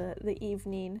for the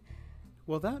evening.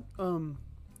 Well, that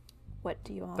What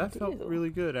do you all that do? felt really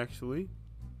good, actually.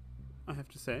 I have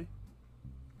to say.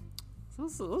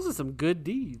 Those are some good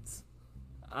deeds.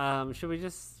 Should we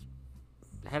just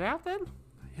head out then?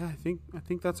 Yeah, I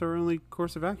think that's our only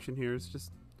course of action here. Is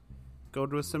just go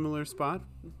to a similar spot,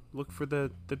 look for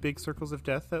the big circles of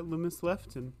death that Lü'mis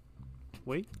left, and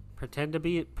wait. Pretend to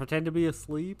be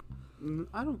asleep.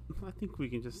 I think we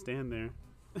can just stand there.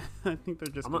 I think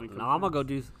they're just. I'm gonna go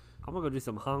do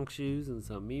some honk shoes and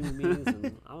some memes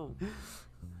and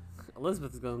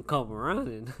Elizabeth's gonna come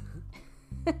running.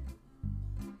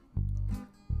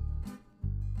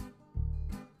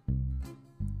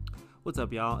 What's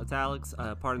up, y'all? It's Alex.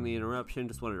 Pardon the interruption.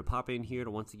 Just wanted to pop in here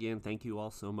to once again thank you all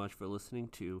so much for listening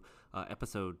to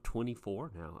episode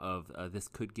 24 now of This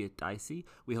Could Get Dicey.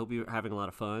 We hope you're having a lot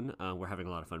of fun. We're having a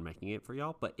lot of fun making it for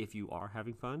y'all. But if you are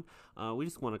having fun, we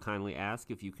just want to kindly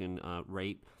ask if you can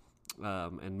rate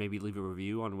and maybe leave a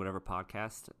review on whatever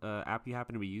podcast app you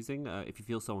happen to be using. If you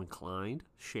feel so inclined,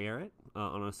 share it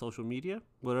on a social media,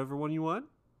 whatever one you want.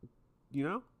 You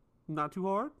know, not too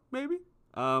hard, maybe.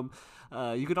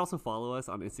 You could also follow us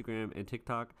on Instagram and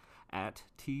TikTok at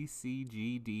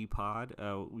TCGDpod.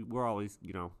 We're always,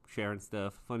 sharing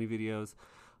stuff, funny videos,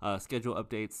 schedule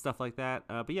updates, stuff like that.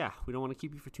 But yeah, we don't want to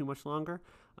keep you for too much longer.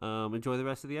 Enjoy the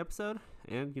rest of the episode,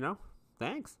 and,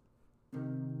 thanks.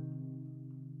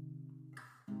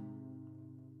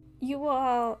 You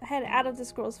all head out of the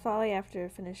Squirrel's Folly after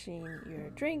finishing your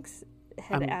drinks.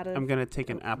 I'm going to take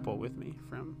an apple with me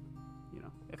from,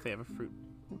 if they have a fruit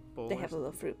bowl. They have a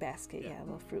little fruit basket, a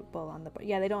little fruit bowl on the bar.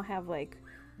 Yeah, they don't have,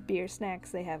 beer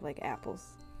snacks. They have, apples.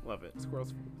 Love it.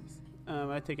 Squirrel's Foolies.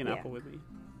 I take an apple with me.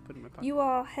 Put it in my pocket. You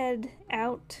all head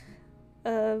out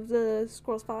of the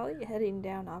Squirrel's Folly, heading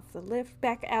down off the lift,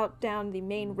 back out down the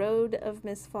main road of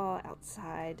Mistfall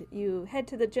outside. You head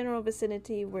to the general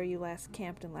vicinity where you last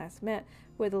camped and last met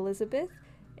with Elizabeth,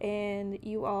 and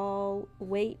you all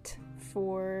wait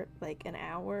for, an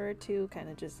hour or two, kind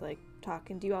of just,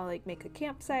 talking. Do you all make a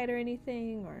campsite or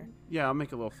anything, or? Yeah, I'll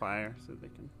make a little fire so they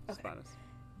can spot us.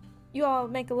 You all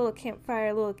make a little campfire,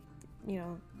 a little,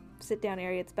 sit down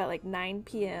area. It's about 9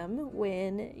 p.m.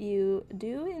 when you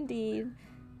do indeed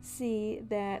see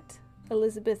that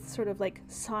Elizabeth sort of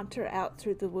saunter out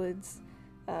through the woods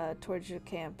towards your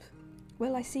camp.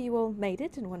 Well, I see you all made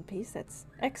it in one piece. That's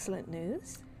excellent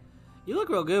news. You look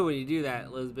real good when you do that,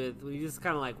 Elizabeth. When you just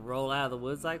kind of roll out of the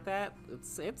woods like that,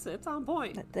 it's on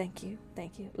point. Thank you.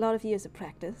 A lot of years of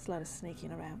practice, a lot of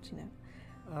sneaking around,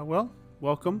 Well,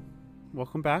 welcome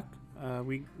back.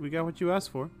 We got what you asked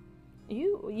for.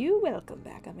 You welcome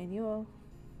back. I mean,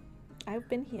 I've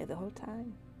been here the whole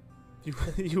time.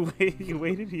 You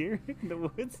waited here in the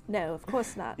woods? No, of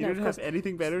course not. You don't have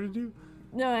anything better to do?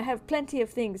 No, I have plenty of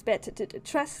things better to do.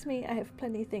 Trust me, I have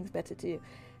plenty of things better to do.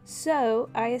 So,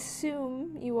 I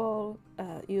assume you all,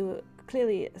 you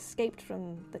clearly escaped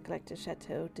from the Collector's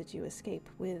Chateau. Did you escape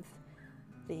with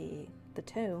the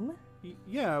tome?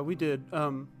 Yeah, we did.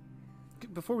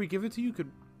 Before we give it to you,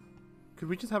 could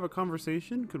we just have a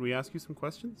conversation? Could we ask you some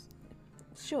questions?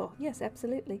 Sure, yes,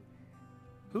 absolutely.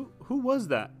 Who was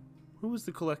that? Who was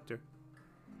the Collector?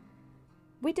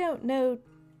 We don't know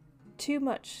too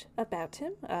much about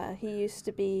him. He used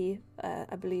to be,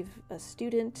 I believe, a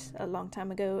student a long time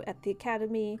ago at the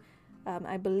academy.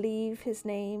 I believe his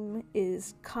name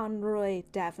is Conroy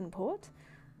Davenport.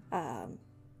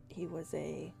 He was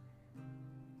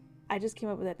I just came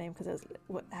up with that name because I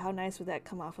was, how nice would that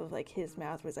come off of his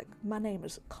mouth? Where it's my name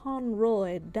is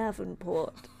Conroy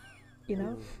Davenport,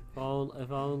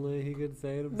 If only he could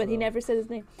say it himself. But he never said his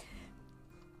name.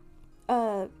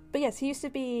 But yes, he used to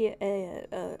be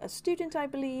a student, I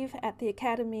believe, at the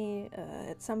academy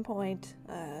at some point,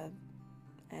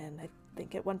 and I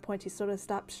think at one point he sort of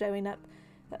stopped showing up.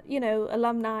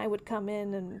 Alumni would come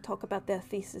in and talk about their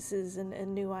theses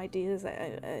and new ideas,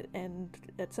 and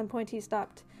at some point he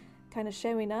stopped kind of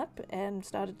showing up and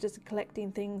started just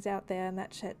collecting things out there in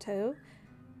that chateau,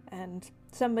 and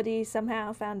somebody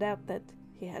somehow found out that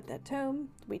he had that tome.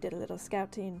 We did a little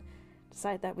scouting,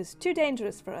 decided that was too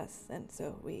dangerous for us, and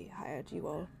so we hired you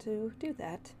all to do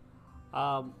that.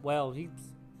 Well,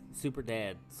 he's super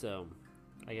dead, so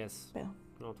I guess well,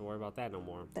 we don't have to worry about that no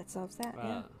more. That solves that,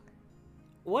 yeah.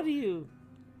 What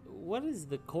is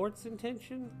the court's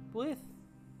intention with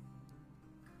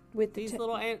these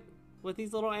little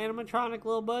animatronic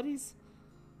little buddies?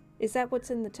 Is that what's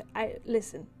in the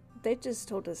listen, they just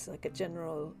told us a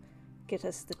general get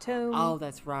us the tome. Oh,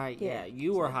 that's right. Yeah,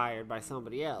 you were hired by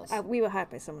somebody else. We were hired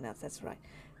by someone else, that's right.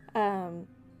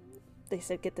 They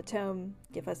said get the tome,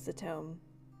 give us the tome.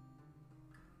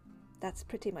 That's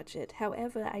pretty much it.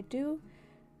 However, I do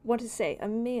want to say,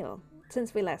 Emil,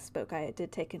 since we last spoke, I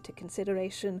did take into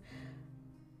consideration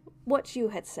what you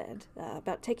had said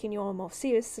about taking you all more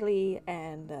seriously,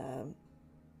 and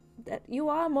that you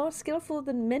are more skillful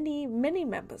than many, many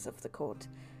members of the court.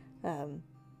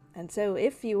 And so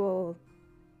if you all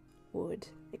would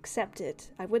accept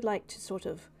it, I would like to sort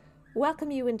of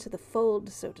welcome you into the fold,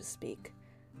 so to speak,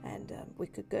 and we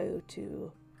could go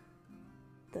to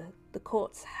the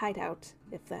court's hideout,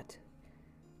 if that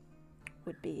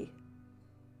would be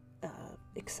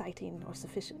exciting or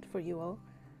sufficient for you all.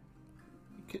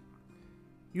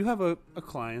 You have a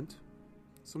client,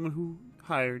 someone who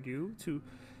hired you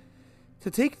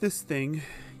to take this thing,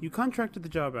 you contracted the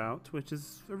job out, which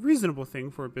is a reasonable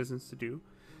thing for a business to do,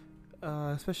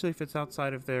 especially if it's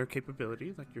outside of their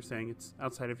capability. Like you're saying, it's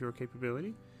outside of your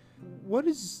capability. What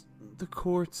is the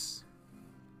court's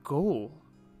goal?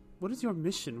 What is your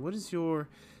mission? What is your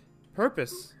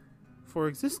purpose for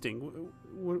existing?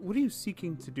 What are you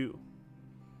seeking to do?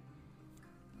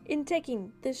 In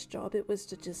taking this job, it was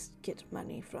to just get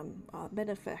money from our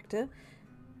benefactor.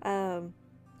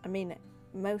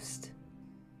 Most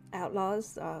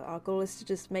outlaws, our goal is to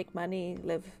just make money,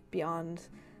 live beyond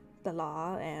the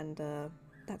law, and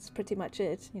that's pretty much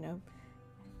it,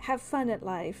 Have fun at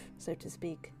life, so to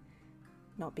speak.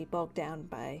 Not be bogged down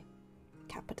by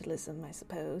capitalism, I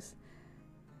suppose.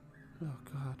 Oh,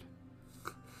 God.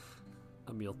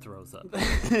 Emil throws up.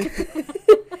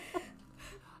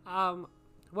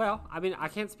 Well, I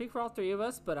can't speak for all three of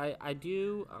us, but I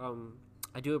do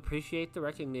appreciate the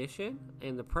recognition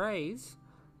and the praise.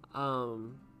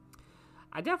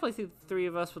 I definitely think the three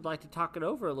of us would like to talk it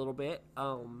over a little bit.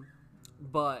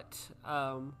 But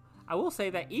I will say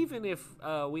that even if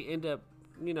we end up,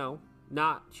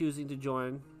 not choosing to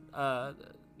join,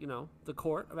 the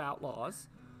Court of Outlaws,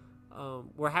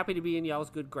 we're happy to be in y'all's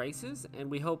good graces,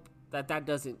 and we hope that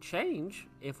doesn't change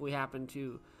if we happen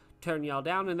to turn y'all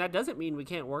down, and that doesn't mean we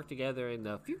can't work together in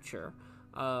the future,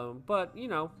 but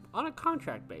on a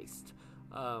contract based.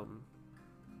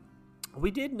 We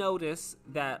did notice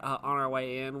that on our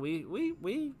way in, we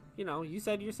you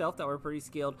said yourself that we're pretty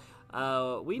skilled.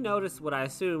 We noticed what I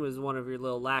assume is one of your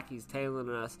little lackeys tailing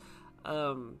us.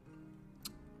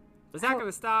 Is that going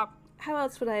to stop? How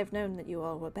else would I have known that you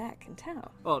all were back in town?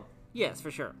 Well, yes, for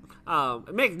sure.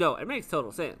 It makes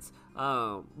total sense.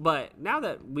 But now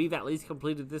that we've at least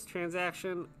completed this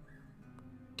transaction,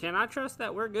 can I trust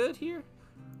that we're good here?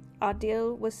 Our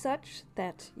deal was such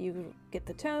that you get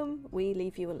the tome, we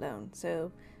leave you alone.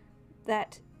 So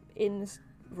that ends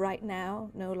right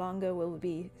now. No longer will we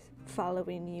be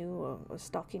following you or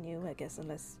stalking you, I guess,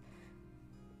 unless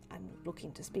I'm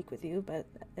looking to speak with you. But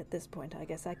at this point, I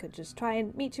guess I could just try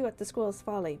and meet you at the Squirrel's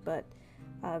Folly. But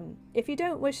if you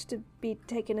don't wish to be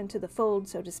taken into the fold,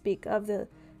 so to speak, of the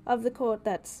court,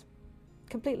 that's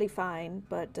completely fine.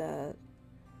 But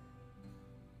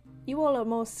you all are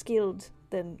more skilled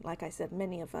than, like I said,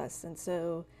 many of us, and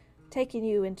so taking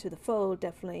you into the fold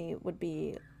definitely would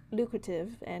be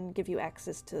lucrative and give you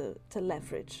access to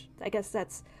leverage. I guess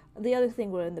that's the other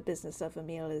thing we're in the business of,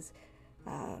 Emil, is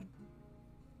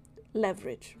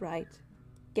leverage, right?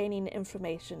 Gaining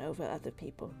information over other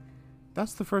people.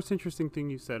 That's the first interesting thing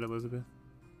you said, Elizabeth.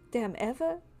 Damn,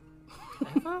 ever?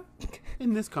 Ever?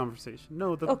 In this conversation.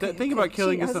 No, the Okay, thing okay. about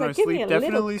killing Gee, I us was in like, our give me sleep a little-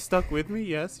 definitely stuck with me.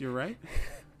 Yes, you're right.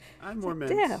 I'm more like,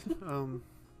 meant.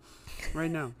 Right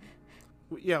now.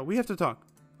 We have to talk.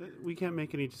 We can't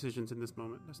make any decisions in this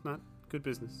moment. That's not good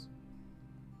business.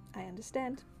 I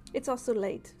understand. It's also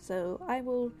late, so I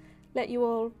will let you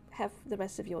all have the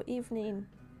rest of your evening.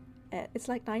 It's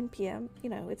like 9 p.m.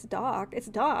 It's dark. It's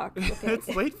dark. Okay. It's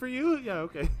late for you? Yeah,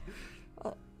 okay.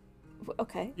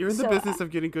 Okay. You're in the So business of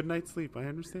getting good night's sleep. I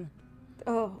understand.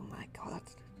 Oh my God.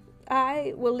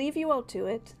 I will leave you all to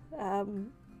it.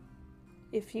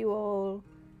 If you all,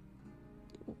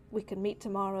 we can meet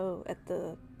tomorrow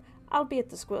I'll be at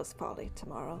the Squirrel's Folly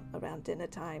tomorrow around dinner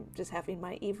time, just having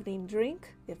my evening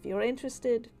drink. If you're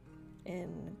interested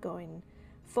in going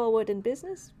forward in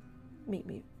business, meet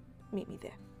me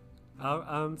there.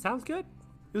 Sounds good.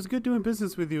 It was good doing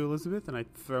business with you, Elizabeth, and I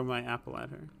throw my apple at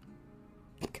her.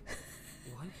 What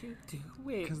are you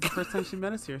doing? Because the first time she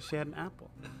met us here, she had an apple.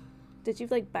 Did you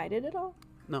bite it at all?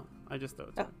 No, I just throw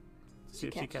it to her. See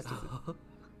if she catches catches it.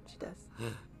 She does.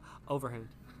 Overhand.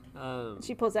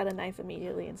 She pulls out a knife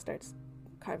immediately and starts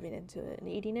carving into it and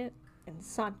eating it, and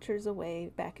saunters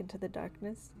away back into the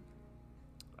darkness.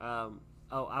 I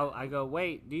go,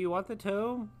 wait, do you want the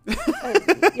tomb? We were going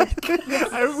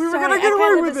to get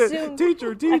away with it.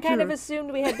 Teacher. I kind of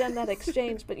assumed we had done that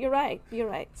exchange, but you're right.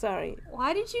 Sorry.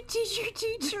 Why did you teach your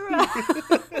teacher?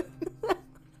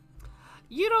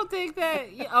 You don't think that...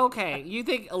 Okay, you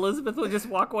think Elizabeth would just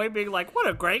walk away being like, what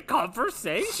a great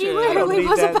conversation. She I don't literally need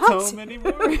was that about tome to.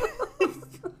 anymore.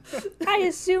 I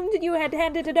assumed you had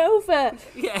handed it over.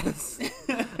 Yes.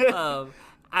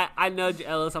 I nudge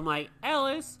Ellis. I'm like,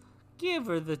 Ellis, give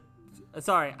her the...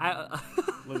 Sorry,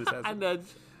 Lü'mis has I it. nudge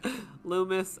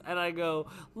Lü'mis, and I go,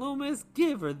 Lü'mis,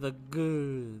 give her the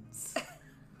goods.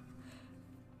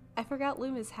 I forgot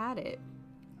Lü'mis had it.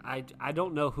 I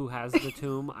don't know who has the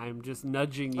tomb. I'm just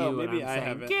nudging you. Oh, maybe and I'm I saying,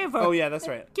 have it. Give her, Oh, yeah, that's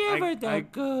right. Give her the I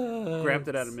goods. grabbed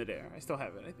it out of midair. I still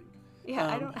have it, I think. Yeah,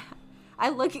 I don't. I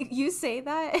look. You say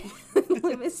that.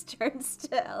 Lü'mis turns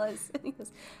to Ellis and he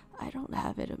goes, I don't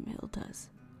have it. Emil does.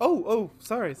 Oh,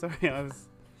 sorry.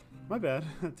 My bad.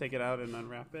 Take it out and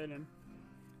unwrap it and,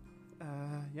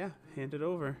 hand it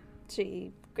over.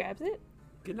 She grabs it,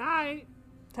 Good night.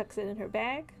 tucks it in her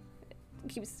bag,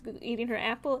 keeps eating her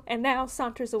apple, and now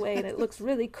saunters away, and it looks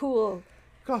really cool.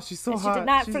 Gosh, she's so And hot. she did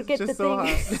not She's forget just the so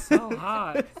thing. hot. So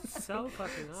hot. So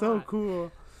fucking hot. So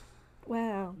cool.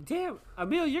 Wow. Damn,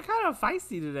 Emil, you're kind of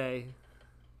feisty today.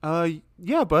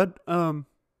 Yeah, bud. The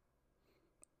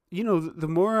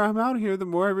more I'm out here, the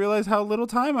more I realize how little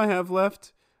time I have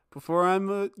left before I'm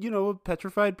a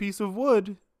petrified piece of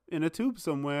wood in a tube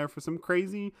somewhere for some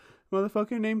crazy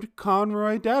motherfucker named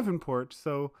Conroy Davenport.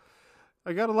 So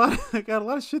I got a lot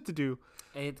of shit to do.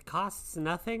 It costs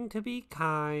nothing to be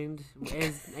kind.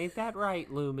 Ain't that right,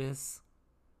 Lü'mis?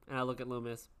 And I look at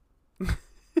Lü'mis.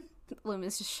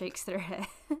 Lü'mis just shakes their head.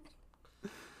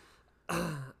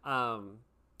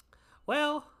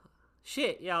 Well,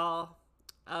 shit, y'all.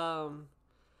 I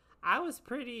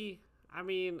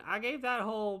gave that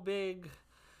whole big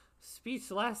speech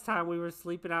last time we were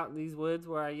sleeping out in these woods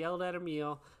where I yelled at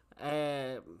Emil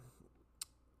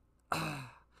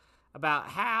about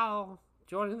how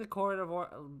joining the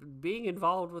being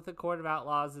involved with the Court of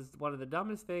Outlaws is one of the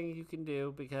dumbest things you can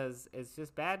do because it's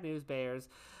just bad news bears.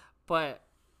 But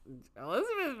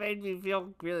Elizabeth made me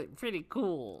feel really pretty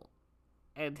cool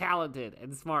and talented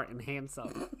and smart and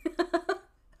handsome.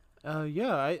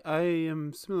 I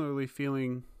am similarly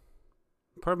feeling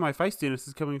part of my feistiness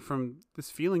is coming from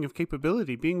this feeling of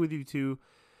capability. Being with you two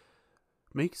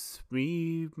makes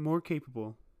me more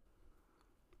capable.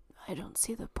 I don't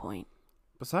see the point.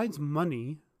 Besides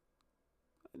money,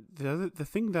 the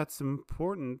thing that's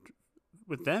important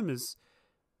with them is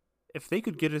if they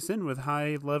could get us in with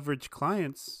high leverage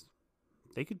clients,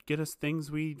 they could get us things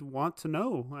we want to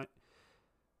know.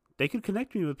 They could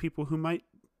connect me with people who might,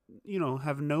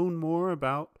 have known more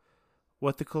about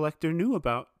what the collector knew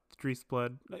about Drees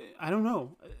blood. I don't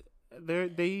know.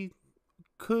 They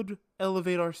could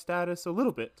elevate our status a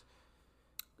little bit.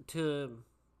 To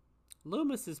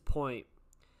Lü'mis's point,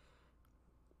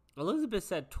 Elizabeth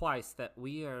said twice that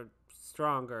we are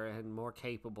stronger and more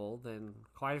capable than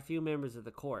quite a few members of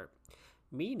the court,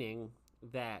 meaning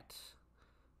that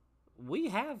we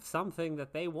have something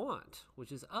that they want,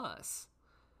 which is us.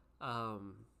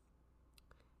 And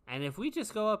if we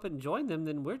just go up and join them,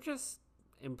 then we're just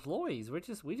employees.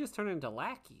 We just turn into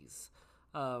lackeys.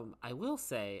 I will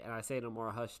say, and I say in a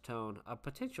more hushed tone, a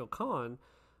potential con,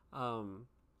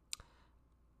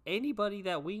 anybody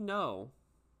that we know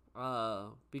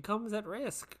becomes at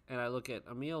risk. And I look at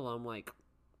Emil, I'm like,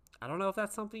 I don't know if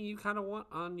that's something you kind of want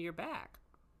on your back.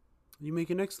 You make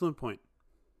an excellent point.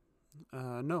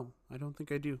 No, I don't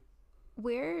think I do.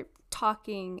 We're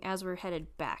talking as we're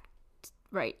headed back,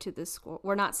 right, to the school.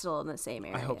 We're not still in the same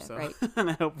area, I hope so. right? And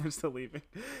I hope we're still leaving.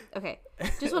 Okay.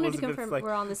 Just wanted to Elizabeth's confirm like,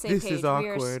 we're on the same this page. This is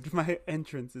awkward. My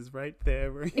entrance is right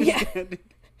there where you're standing.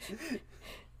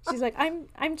 She's like,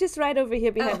 I'm just right over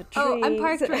here behind the tree. Oh, I'm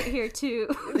parked right here too.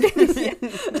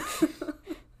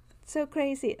 So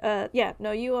crazy.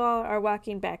 You all are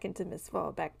walking back into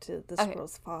Mistfall, back to the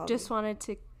Squirrel's Fall. Just wanted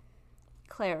to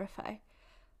clarify.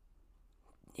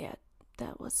 Yeah,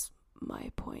 that was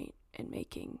my point in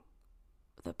making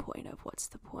the point of what's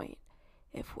the point.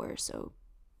 If we're so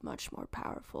much more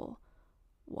powerful,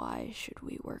 why should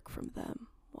we work from them?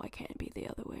 Why can't it be the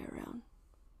other way around?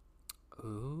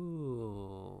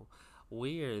 Ooh,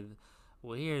 we're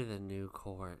the new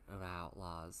Court of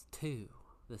Outlaws too,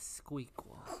 the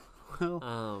Squeakquel.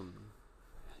 Well,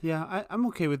 yeah, I'm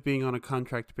okay with being on a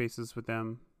contract basis with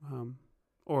them,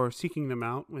 or seeking them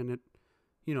out when it,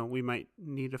 we might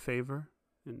need a favor,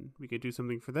 and we could do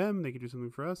something for them. They could do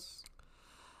something for us.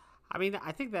 I mean,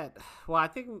 I think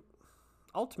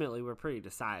ultimately we're pretty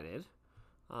decided.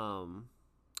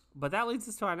 But that leads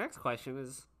us to our next question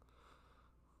is,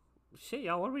 shit,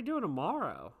 y'all, what are we doing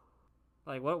tomorrow?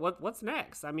 Like, what's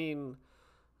next? I mean,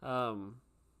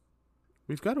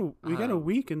 we've got a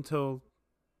week until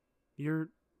your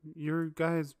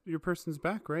person's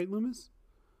back, right, Lü'mis?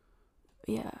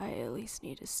 Yeah, I at least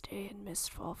need to stay in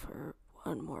Mistfall for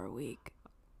one more week.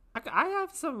 I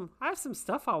have some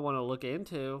stuff I want to look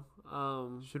into.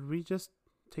 Should we just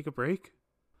take a break?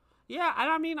 Yeah,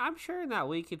 I mean, I'm sure in that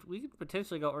week we could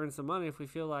potentially go earn some money if we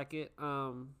feel like it.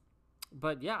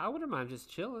 But yeah, I wouldn't mind just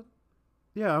chilling.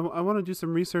 Yeah, I want to do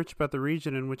some research about the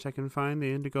region in which I can find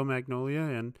the indigo magnolia,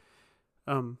 and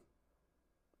I'm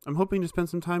hoping to spend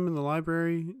some time in the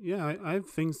library. Yeah, I have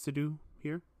things to do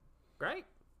here. Great.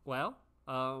 Well,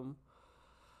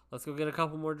 let's go get a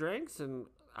couple more drinks, and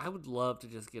I would love to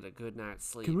just get a good night's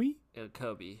sleep. Can we? At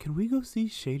Kobe. Can we go see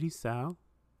Shady Sal?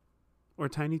 or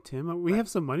Tiny Tim. We have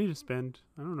some money to spend.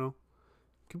 I don't know.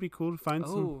 Could be cool to find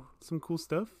some cool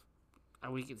stuff.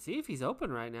 We can see if he's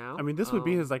open right now. I mean, this would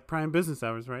be his like prime business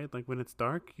hours, right? Like when it's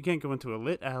dark, you can't go into a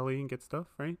lit alley and get stuff,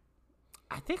 right?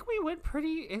 I think we went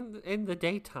pretty in the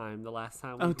daytime the last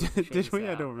time. Did we?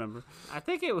 I don't remember. I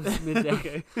think it was midday.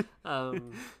 Okay.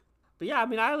 But yeah, I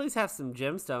mean, I at least have some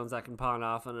gemstones I can pawn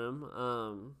off on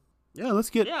him. Yeah,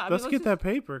 let's get that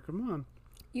paper. Come on.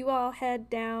 You all head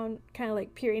down, kind of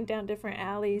like peering down different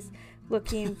alleys,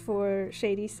 looking for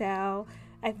Shady Sal.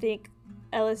 I think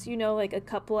Ellis, like a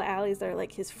couple of alleys that are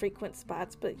like his frequent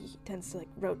spots, but he tends to like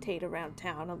rotate around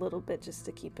town a little bit just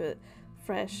to keep it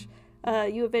fresh.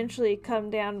 You eventually come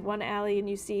down one alley and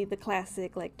you see the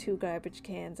classic like 2 garbage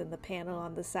cans and the panel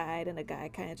on the side and a guy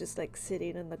kind of just like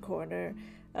sitting in the corner,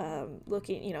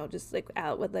 looking, just like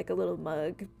out with like a little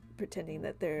mug, pretending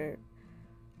that they're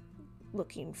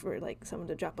looking for like someone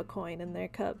to drop a coin in their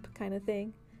cup kind of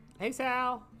thing. Hey,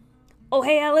 Sal. Oh,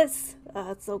 hey, Ellis.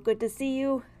 It's so good to see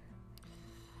you.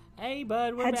 Hey,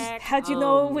 bud, we're back. How'd you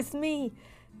know it was me?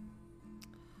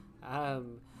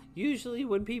 Usually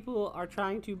when people are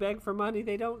trying to beg for money,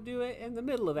 they don't do it in the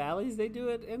middle of alleys. They do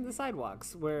it in the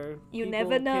sidewalks where you people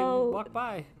never know. Can walk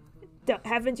by.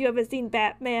 Haven't you ever seen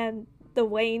Batman? The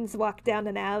Waynes walk down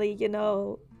an alley,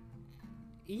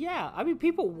 Yeah, I mean,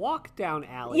 people walk down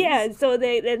alleys. Yeah, so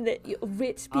the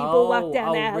rich people walk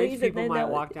down alleys. Rich people and then might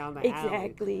walk down the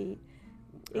alley.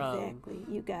 Exactly.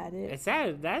 You got it. It's sad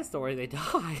in that story they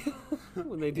die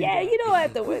when they do yeah, that. you don't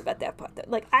have to worry about that part.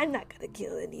 Like, I'm not going to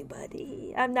kill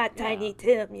anybody. I'm not Tiny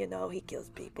Tim, He kills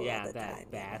people all the time.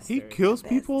 He kills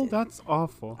people? That's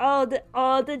awful. All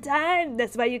the time.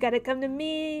 That's why you got to come to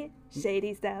me.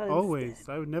 Shady Style. Always.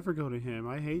 I would never go to him.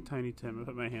 I hate Tiny Tim. I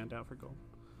put my hand out for gold.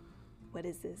 What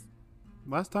is this?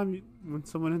 Last time when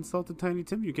someone insulted Tiny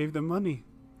Tim, you gave them money.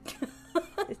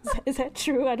 Is that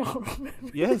true? I don't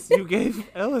remember. Yes, you gave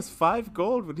Ellis 5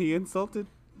 gold when he insulted.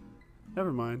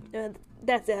 Never mind.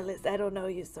 That's Ellis. I don't know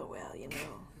you so well,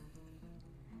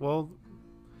 Well,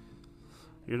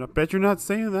 bet you're not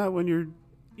saying that when you're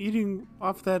eating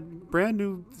off that brand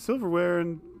new silverware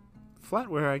and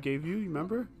flatware I gave you.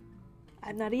 Remember?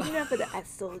 I'm not eating off of that. I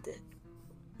sold it.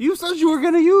 You said you were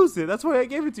going to use it. That's why I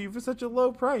gave it to you for such a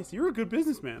low price. You're a good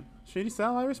businessman. Shady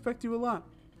Sal, I respect you a lot.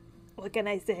 What can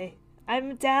I say?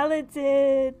 I'm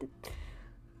talented.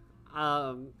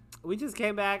 We just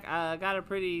came back. I got a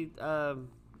pretty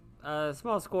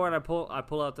small score, and I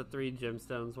pull out the 3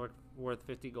 gemstones worth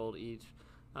 50 gold each.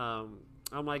 I'm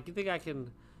like, you think I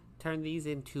can turn these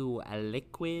into a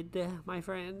liquid, my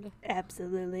friend?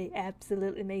 Absolutely,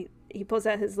 mate. He pulls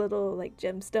out his little like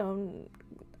gemstone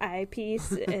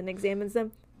eyepiece and examines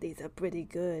them. These are pretty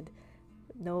good.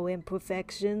 No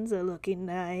imperfections, are looking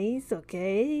nice,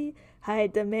 okay? High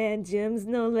demand gems,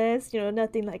 no less.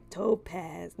 Nothing like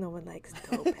topaz. No one likes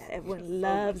topaz. Everyone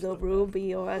loves a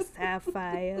ruby or a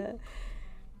sapphire.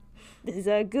 These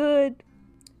are good.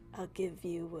 I'll give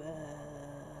you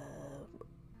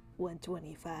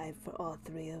 125 for all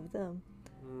 3 of them.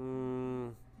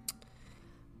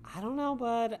 I don't know,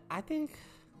 bud. I think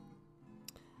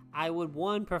I would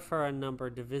prefer a number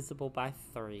divisible by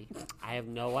 3. I have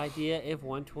no idea if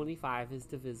 125 is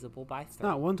divisible by 3.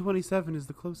 No, 127 is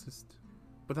the closest,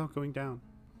 without going down.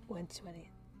 120.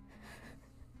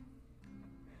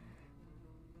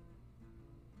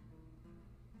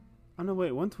 Oh no,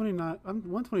 wait, 129.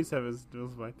 127 is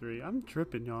divisible by 3. I'm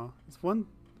tripping, y'all. It's one.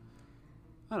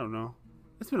 I don't know.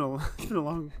 It's been a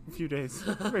long few days.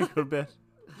 Ready to go to bed.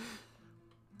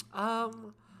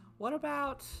 What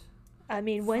about? I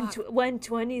mean,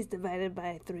 120 is divided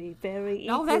by 3 very easily.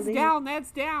 No, that's down.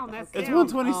 It's down.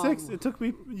 126. It took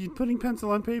me putting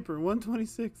pencil on paper.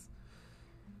 126.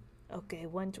 Okay,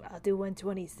 I'll do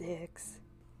 126.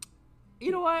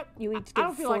 You know what? You each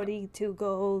get 42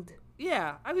 gold.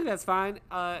 Yeah, I think that's fine.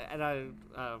 And I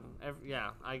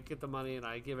get the money and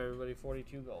I give everybody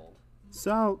 42 gold.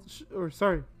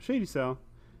 Shady Sal.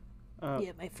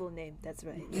 Yeah, my full name. That's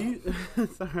right.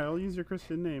 Sorry, I'll use your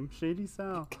Christian name, Shady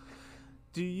Sal.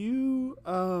 Do you,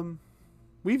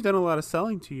 we've done a lot of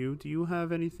selling to you. Do you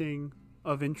have anything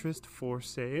of interest for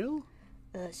sale?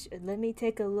 Let me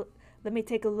take a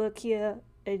look here.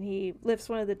 And he lifts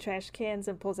one of the trash cans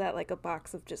and pulls out like a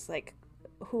box of just like,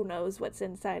 who knows what's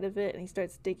inside of it. And he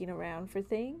starts digging around for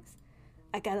things.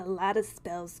 I got a lot of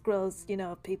spell scrolls,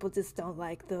 people just don't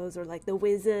like those, or like the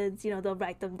wizards, they'll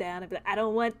write them down and be like, I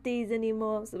don't want these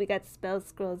anymore. So we got spell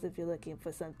scrolls if you're looking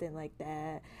for something like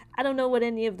that. I don't know what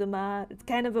any of them are. It's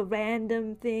kind of a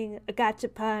random thing, a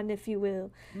gachapon, if you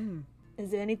will.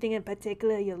 Is there anything in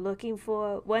particular you're looking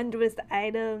for? Wondrous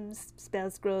items, spell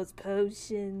scrolls,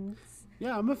 potions?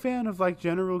 Yeah, I'm a fan of like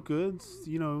general goods.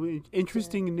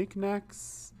 Interesting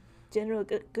knickknacks. General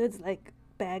goods like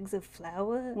bags of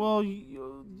flour. Well,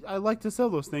 I like to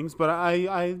sell those things, but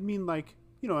I mean like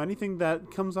anything that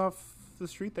comes off the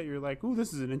street that you're like, ooh,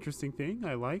 this is an interesting thing.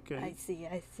 I like. I see.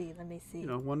 Let me see.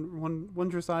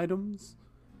 Wondrous items.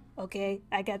 Okay,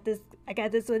 I got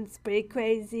this one's pretty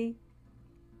crazy.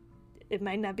 It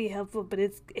might not be helpful, but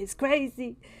it's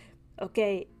crazy.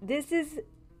 Okay, this is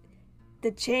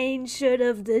the chain shirt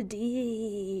of the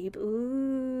deep.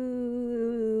 Ooh.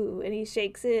 And he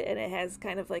shakes it, and it has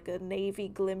kind of like a navy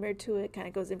glimmer to it. Kind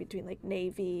of goes in between like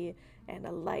navy and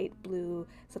a light blue,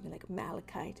 something like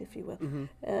malachite, if you will.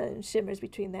 Mm-hmm. Shimmers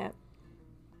between that.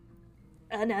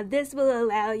 Now this will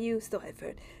allow you, so I've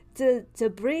heard, to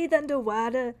breathe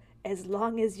underwater as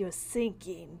long as you're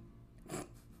sinking.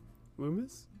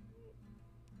 Lü'mis?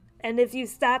 And if you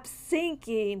stop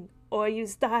sinking or you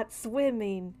start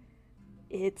swimming,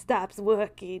 it stops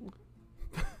working.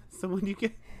 So when you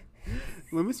get...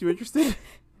 Lü'mis, you interested?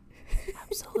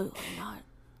 Absolutely not.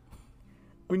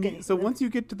 Once you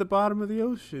get to the bottom of the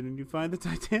ocean and you find the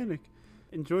Titanic,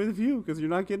 enjoy the view because you're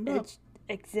not getting up.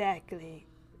 Exactly.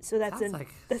 So that's sounds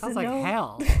a like no.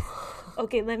 hell.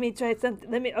 Okay, let me try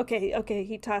something. Okay.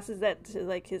 He tosses that to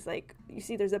like his like. You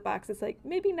see, there's a box that's like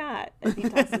maybe not, and he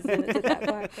tosses it into that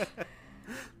box.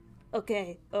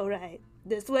 Okay, all right.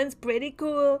 This one's pretty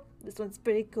cool. This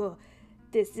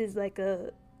is like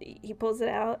he pulls it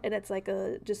out, and it's like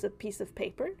just a piece of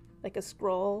paper, like a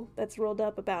scroll that's rolled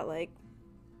up about like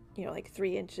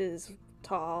 3 inches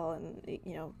tall, and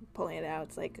pulling it out,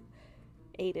 it's like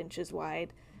 8 inches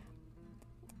wide.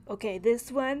 Okay,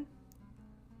 this one,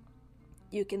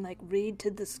 you can like read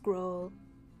to the scroll,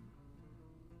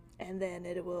 and then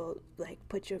it will like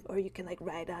or you can like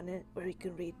write on it, or you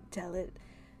can tell it.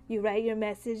 You write your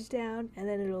message down, and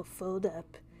then it'll fold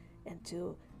up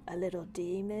into a little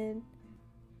demon,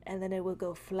 and then it will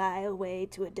go fly away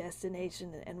to a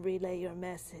destination and relay your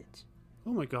message.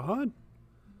 Oh my god.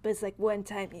 But it's like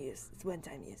one-time use.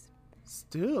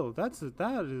 Still, that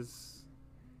is...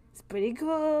 It's pretty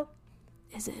cool.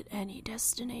 Is it any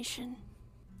destination?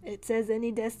 It says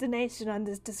any destination on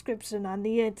this description on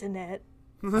the internet.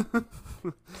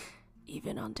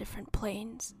 Even on different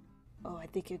planes? Oh, I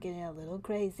think you're getting a little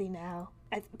crazy now.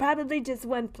 Probably just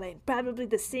one plane. Probably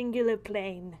the singular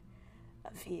plane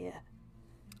of here.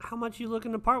 How much you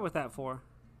looking to part with that for?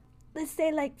 Let's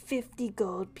say like 50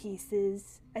 gold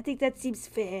pieces. I think that seems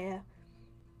fair.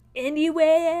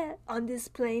 Anywhere on this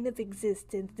plane of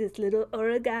existence, this little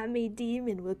origami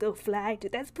demon will go fly to.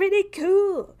 That's pretty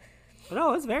cool.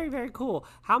 No, it's very, very cool.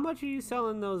 How much are you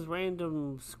selling those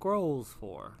random scrolls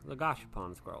for? The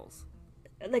Gashapon scrolls.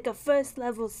 Like a first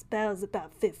level spell is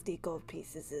about 50 gold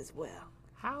pieces as well.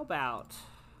 How about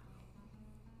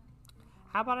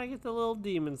I get the little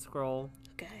demon scroll?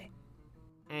 Okay.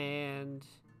 And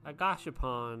a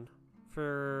Gashapon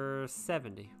for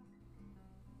 70.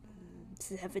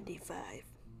 75.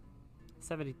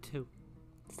 72.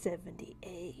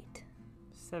 78.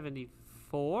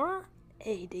 74?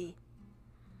 80.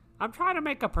 I'm trying to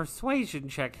make a persuasion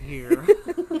check here.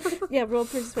 Yeah, roll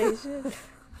persuasion.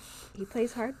 He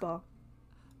plays hardball.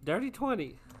 Dirty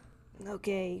 20.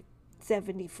 Okay,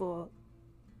 74.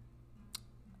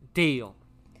 Deal.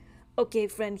 Okay,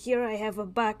 friend, here I have a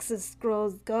box of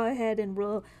scrolls. Go ahead and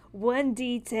roll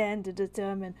 1d10 to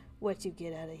determine what you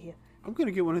get out of here. I'm going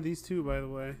to get one of these too, by the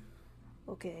way.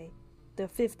 Okay, they're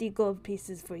 50 gold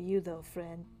pieces for you, though,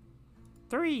 friend.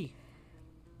 3.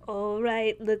 All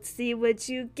right, let's see what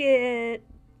you get.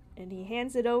 And he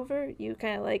hands it over. You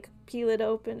kind of like peel it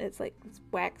open. It's like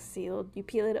wax sealed. You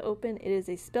peel it open. It is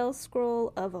a spell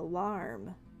scroll of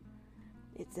alarm.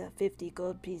 It's 50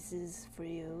 gold pieces for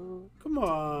you. Come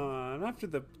on. After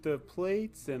the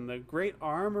plates and the great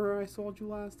armor I sold you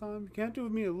last time, you can't do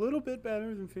with me a little bit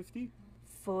better than 50?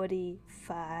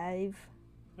 45.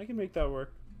 I can make that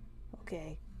work.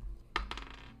 Okay.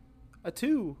 A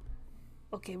 2.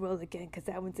 Okay, roll again, because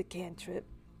that one's a cantrip.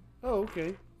 Oh,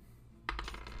 okay.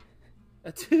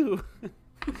 A 2.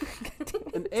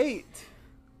 An 8.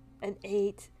 An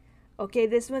 8. Okay,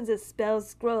 this one's a spell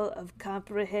scroll of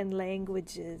comprehend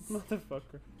languages.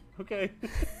 Motherfucker. Okay.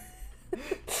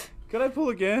 Could I pull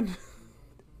again?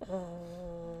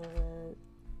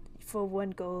 For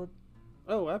 1 gold.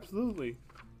 Oh, absolutely.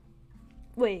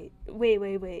 Wait.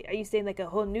 Are you saying like a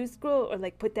whole new scroll, or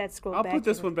like put that scroll I'll back? put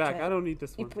this in one the back. trap? I don't need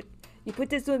this one. You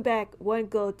put this one back, 1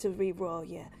 gold to re-roll,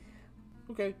 yeah.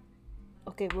 Okay.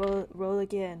 Okay, roll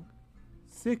again.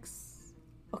 6.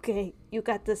 Okay, you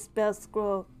got the spell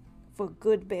scroll for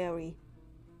Goodberry.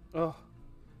 Oh,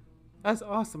 that's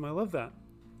awesome. I love that.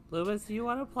 Lü'mis, do you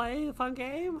want to play a fun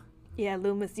game? Yeah,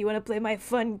 Lü'mis, you want to play my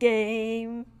fun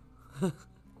game?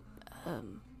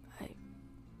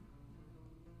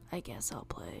 I guess I'll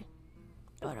play.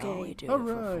 But Okay. I'll only do it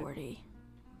Alright. for 40.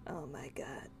 Oh my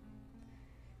god.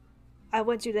 I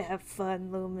want you to have fun,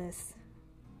 Lü'mis.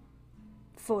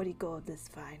 40 gold is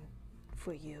fine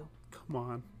for you. Come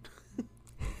on.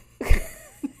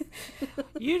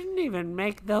 You didn't even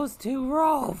make those two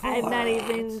roll for I'm not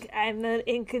it. I'm an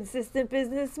inconsistent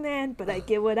businessman, but I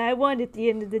get what I want at the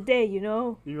end of the day, you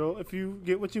know? If you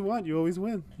get what you want, you always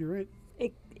win. You're right.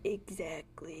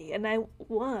 Exactly. And I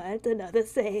want another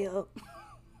sale.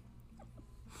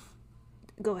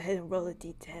 Go ahead and roll a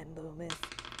d10, Lü'mis.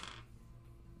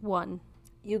 1.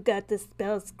 You got the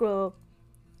spell scroll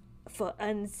for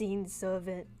Unseen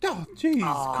Servant. Oh, jeez.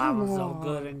 Oh, that come was on. so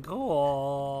good and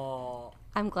cool.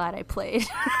 I'm glad I played.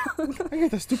 I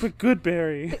got the stupid good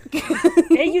berry.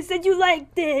 Hey, you said you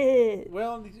liked it!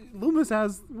 Well, Lü'mis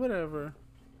has whatever.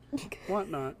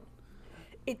 Whatnot.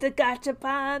 It's a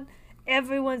gachapon.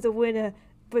 Everyone's a winner,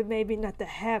 but maybe not the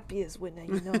happiest winner,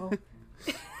 you know?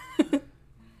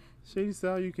 Shady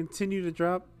Sal, you continue to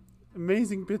drop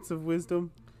amazing bits of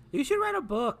wisdom. You should write a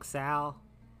book, Sal.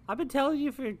 I've been telling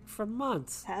you for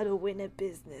months How to win a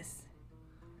business.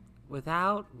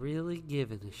 without really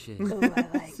giving a shit. Oh, I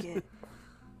like it.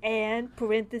 And,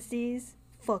 parentheses,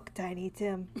 fuck Tiny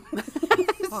Tim.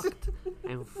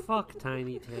 Fuck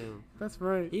Tiny Tim. That's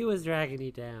right. He was dragging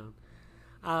you down.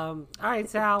 All right,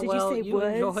 Sal. Did well, you say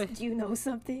words? enjoy. Do you know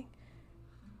something?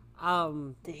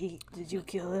 Did you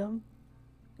kill him?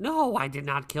 No, I did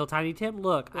not kill Tiny Tim.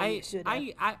 Look, Well, you should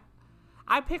have.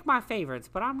 I pick my favorites,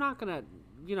 but I'm not gonna.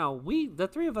 The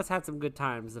three of us had some good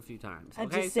times a few times. I'm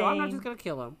Okay, just so I'm not saying. just gonna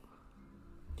kill him.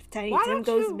 If Tiny Why Tim don't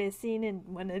goes you- missing and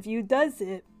one of you does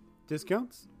it,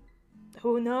 Discounts?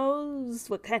 who knows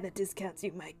what kind of discounts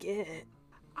you might get.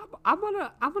 I'm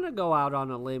gonna go out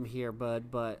on a limb here, bud.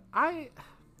 But I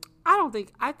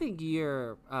think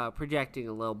you're projecting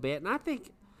a little bit, and I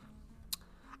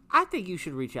think you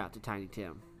should reach out to Tiny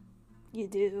Tim. You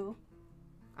do.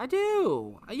 I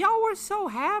do. Y'all were so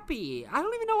happy. I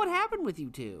don't even know what happened with you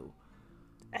two.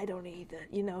 I don't either.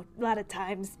 You know, a lot of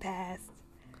times passed.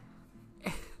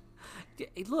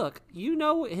 Look, you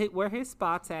know where his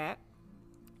spot's at.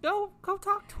 Go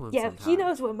talk to him. Yeah, sometime. he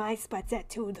knows where my spot's at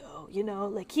too, though. You know,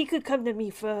 like he could come to me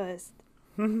first.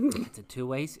 It's a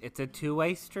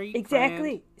two-way street.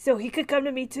 Exactly. So he could come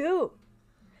to me too.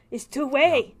 It's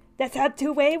two-way. That's how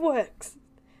two-way works.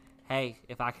 Hey,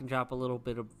 if I can drop a little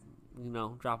bit of,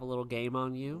 drop a little game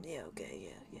on you, Yeah.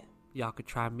 Okay. Yeah. y'all could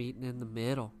try meeting in the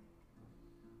middle.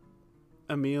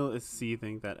 Emil is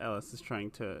seething that Ellis is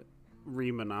trying to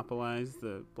re-monopolize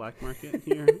the black market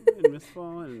here in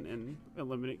Mistfall and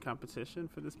eliminate competition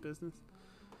for this business.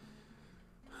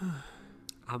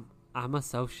 I'm a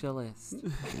socialist.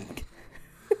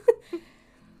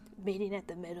 Meeting at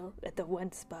the middle, at the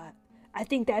one spot. I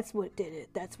think that's what did it.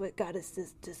 That's what got us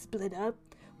to split up.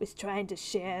 Was trying to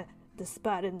share the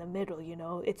spot in the middle. You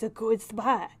know, it's a good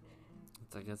spot.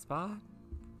 It's a good spot.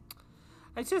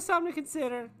 It's just something to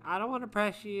consider. I don't want to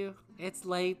pressure you. It's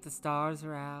late. The stars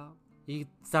are out. You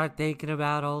can start thinking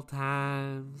about old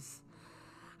times.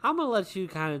 I'm going to let you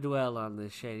kind of dwell on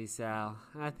this, Shady Sal.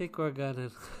 I think we're going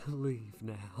to leave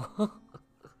now.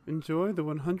 Enjoy the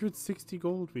 160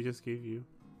 gold we just gave you.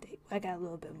 I got a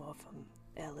little bit more from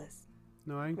Ellis.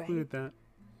 No, I included that.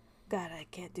 God, I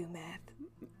can't do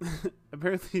math.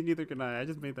 Apparently, neither can I. I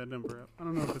just made that number up. I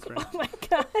don't know if it's right. Oh my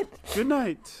god. Good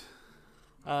night.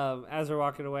 As we're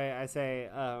walking away, I say,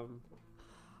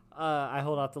 I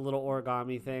hold out the little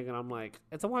origami thing, and I'm like,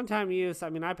 it's a one-time use. I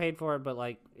mean, I paid for it, but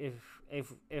like, if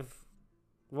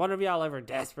one of y'all ever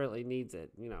desperately needs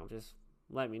it, just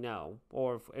let me know.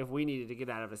 Or if we needed to get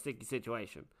out of a sticky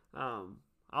situation, I'll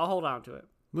hold on to it.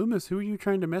 Lü'mis, who are you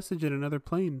trying to message in another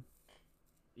plane?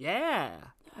 Yeah,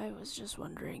 I was just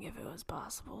wondering if it was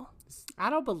possible. I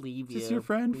don't believe Is you. this your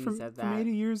friend when you from said that.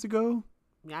 80 years ago?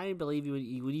 I didn't believe you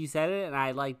when you said it, and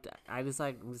I was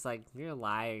like, you're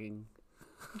lying.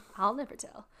 I'll never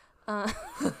tell.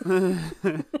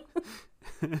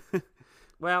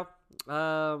 Well,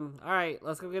 all right,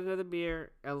 let's go get another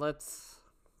beer and let's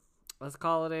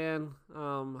call it in.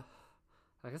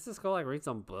 I guess let's go read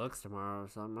some books tomorrow or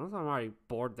something. I'm already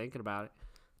bored thinking about it.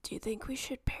 Do you think we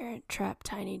should parent trap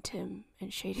Tiny Tim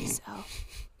and Shady Sal?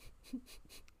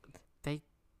 They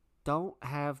don't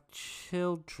have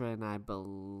children, I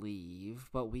believe,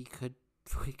 but we could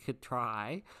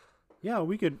try. Yeah,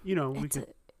 we could,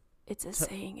 It's a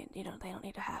saying, and they don't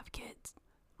need to have kids.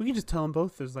 we could just tell them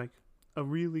both there's a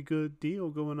really good deal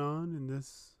going on in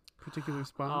this particular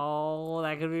spot. Oh,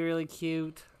 that could be really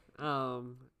cute.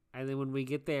 And then when we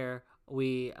get there,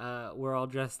 we're all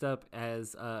dressed up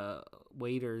as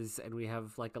waiters, and we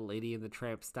have like a Lady in the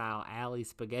Tramp style alley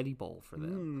spaghetti bowl for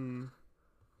them.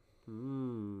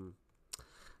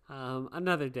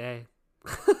 Another day.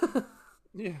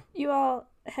 Yeah. You all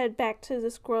head back to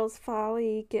the Squirrel's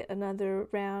Folly, get another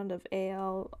round of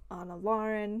ale on a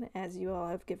Lauren, as you all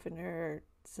have given her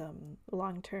some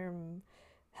long-term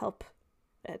help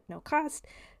at no cost.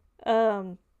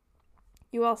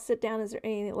 You all sit down. Is there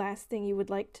any last thing you would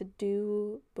like to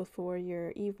do before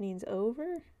your evening's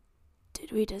over?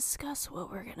 Did we discuss what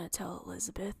we're gonna tell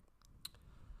Elizabeth?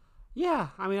 Yeah,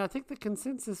 I mean, I think the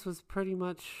consensus was pretty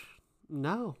much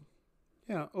no.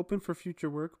 Yeah, open for future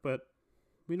work, but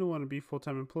we don't want to be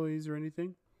full-time employees or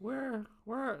anything. We're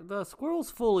the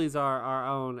Squirrels Foolies are our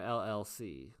own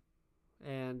LLC,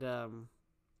 and I'm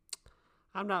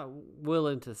not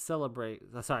willing to sell away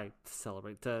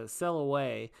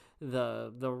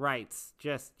the rights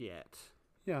just yet.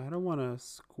 Yeah, I don't want to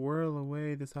squirrel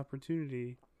away this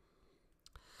opportunity.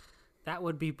 That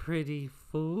would be pretty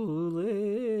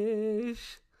foolish.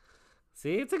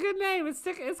 See, it's a good name. It's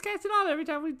catching on every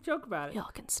time we joke about it.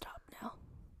 Y'all can stop now.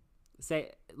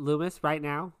 Say, Lü'mis, right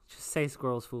now, just say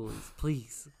Squirrels Foolies,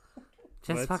 please.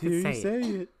 Just Let's fucking hear say you say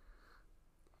it. it.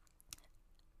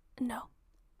 No.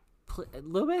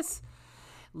 Lü'mis?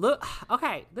 Look,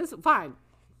 okay, this is fine.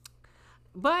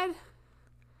 But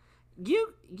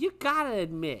you gotta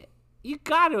admit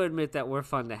that we're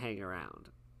fun to hang around.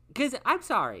 Because, I'm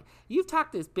sorry, you've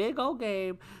talked this big old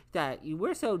game that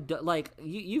we're so,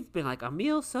 you've been like,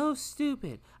 Emil's so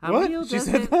stupid. What? Emil She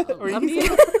said that? Or you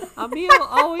said Emil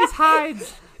always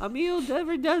hides. Emil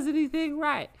never does anything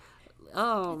right.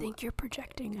 I think you're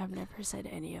projecting. I've never said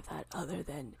any of that other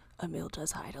than Emil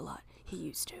does hide a lot. He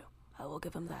used to. I will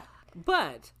give him that.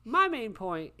 But my main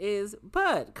point is,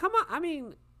 Bud, come on. I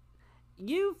mean,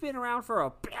 you've been around for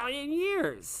 1 billion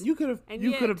years. You could have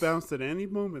bounced at any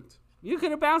moment. You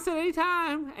could have bounced at any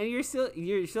time, and you're still at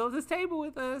this table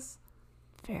with us.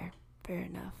 Fair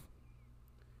enough.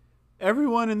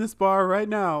 Everyone in this bar right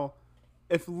now,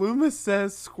 if Lü'mis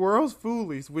says Squirrels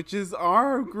Foolies, which is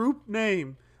our group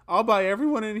name, I'll buy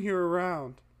everyone in here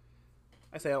around.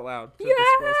 I say out loud. Yeah,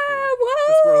 The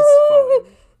Squirrels whoa!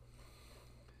 Foolies.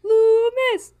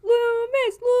 Lü'mis!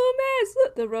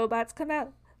 The robots come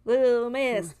out.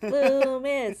 Lü'mis!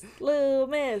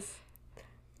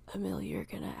 Emil, you're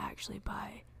gonna actually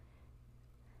buy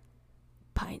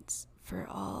pints for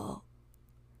all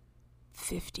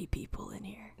 50 people in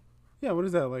here. Yeah, what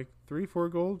is that, like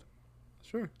 3-4 gold?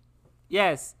 Sure.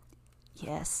 Yes.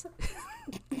 Yes.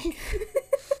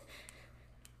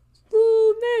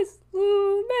 Lü'mis!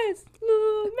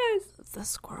 The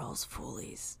Squirrels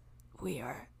Foolies. We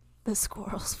are the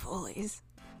Squirrels Foolies.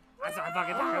 That's what I'm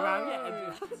fucking talking about.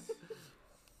 Yeah.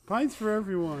 Pints for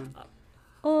everyone.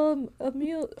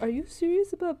 Emil, are you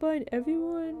serious about buying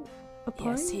everyone a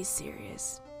pint? Yes, he's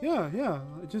serious. Yeah.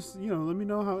 Just, let me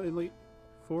know how, like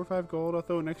 4 or 5 gold. I'll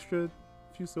throw an extra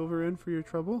few silver in for your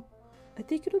trouble. I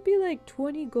think it'll be like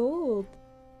 20 gold.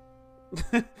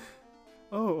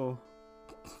 Oh.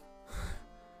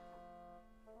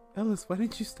 Ellis, why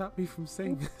didn't you stop me from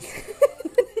saying this?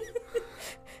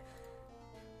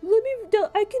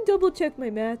 I can double check my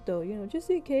math though, just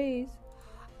in case.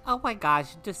 Oh my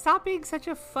gosh, just stop being such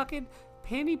a fucking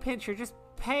penny pincher. Just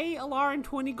pay Alarin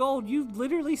 20 gold. You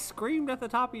literally screamed at the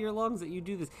top of your lungs that you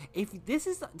do this. If this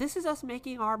is us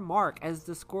making our mark as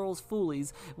the Squirrels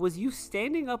Foolies, was you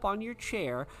standing up on your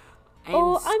chair and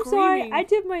I'm screaming, sorry, I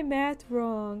did my math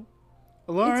wrong.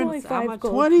 Alarin, it's only 5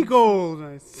 gold. 20 gold.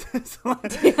 I'm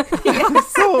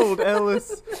sold,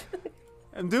 Ellis.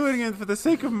 I'm doing it for the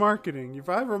sake of marketing. Your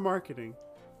viral marketing.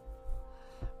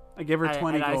 I give her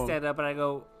 20 gold. I stand up and I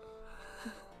go,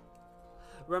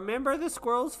 remember the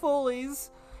Squirrels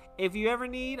Foolies. If you ever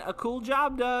need a cool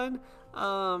job done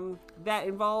that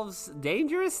involves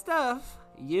dangerous stuff,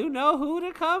 you know who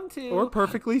to come to. Or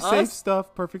perfectly safe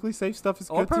stuff. Perfectly safe stuff is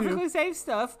good too. Or perfectly safe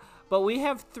stuff. But we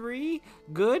have 3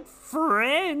 good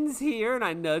friends here, and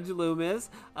I nudge Lü'mis.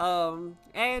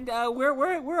 And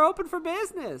we're open for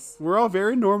business. We're all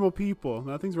very normal people.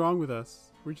 Nothing's wrong with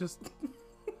us. We're just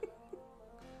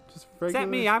regular. Except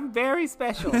me, I'm very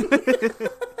special. All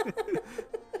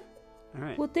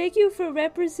right. Well, thank you for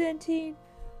representing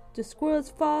the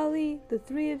Squirrel's Folly, the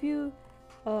 3 of you.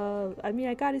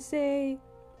 I gotta say,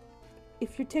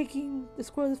 if you're taking the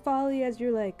Squirrel's Folly as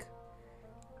your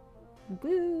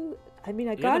woo, I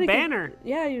gotta the banner.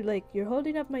 You're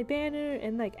holding up my banner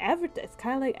and it's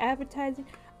kind of like advertising.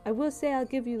 I will say I'll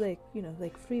give you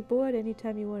free board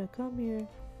anytime you want to come here.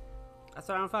 That's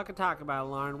what I'm fucking talking about,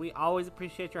 Lauren. We always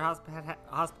appreciate your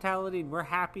hospitality, and we're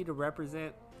happy to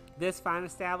represent this fine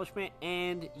establishment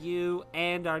and you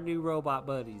and our new robot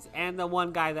buddies and the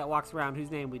one guy that walks around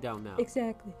whose name we don't know.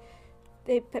 Exactly.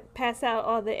 They pass out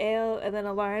all the ale, and then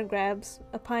Lauren grabs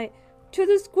a pint. To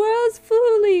the Squirrel's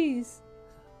Foolies!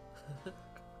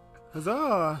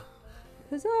 Huzzah!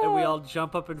 Huzzah! And we all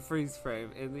jump up and freeze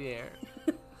frame in the air.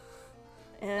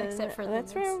 And Except for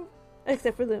that's Lü'mis. where,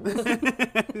 except for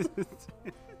Lü'mis.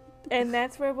 And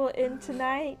that's where we'll end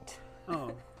tonight.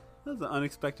 Oh, that was an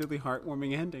unexpectedly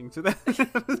heartwarming ending to that.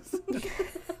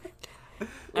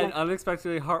 An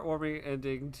unexpectedly heartwarming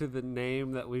ending to the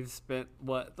name that we've spent,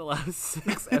 the last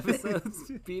 6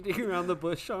 episodes beating around the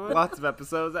bush on? Lots of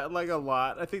episodes, like a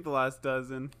lot. I think the last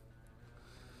dozen.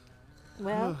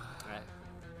 Well, Right.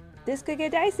 this could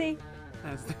get dicey.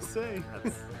 As they say.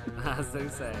 That's, as they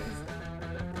say.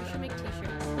 We should make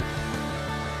t-shirts.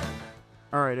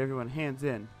 All right, everyone, hands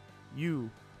in.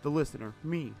 You, the listener,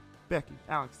 me, Becky,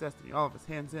 Alex, Destiny, all of us,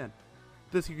 hands in.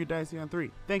 This could get dicey on 3.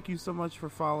 Thank you so much for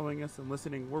following us and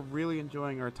listening. We're really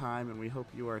enjoying our time, and we hope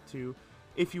you are too.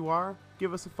 If you are,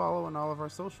 give us a follow on all of our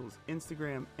socials,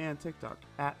 Instagram and TikTok,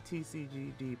 at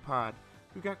TCGDpod.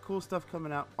 We've got cool stuff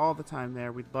coming out all the time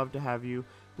there. We'd love to have you.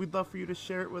 We'd love for you to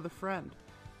share it with a friend.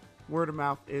 Word of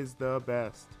mouth is the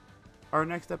best. Our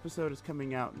next episode is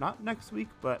coming out not next week,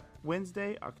 but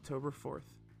Wednesday, October 4th.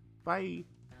 Bye.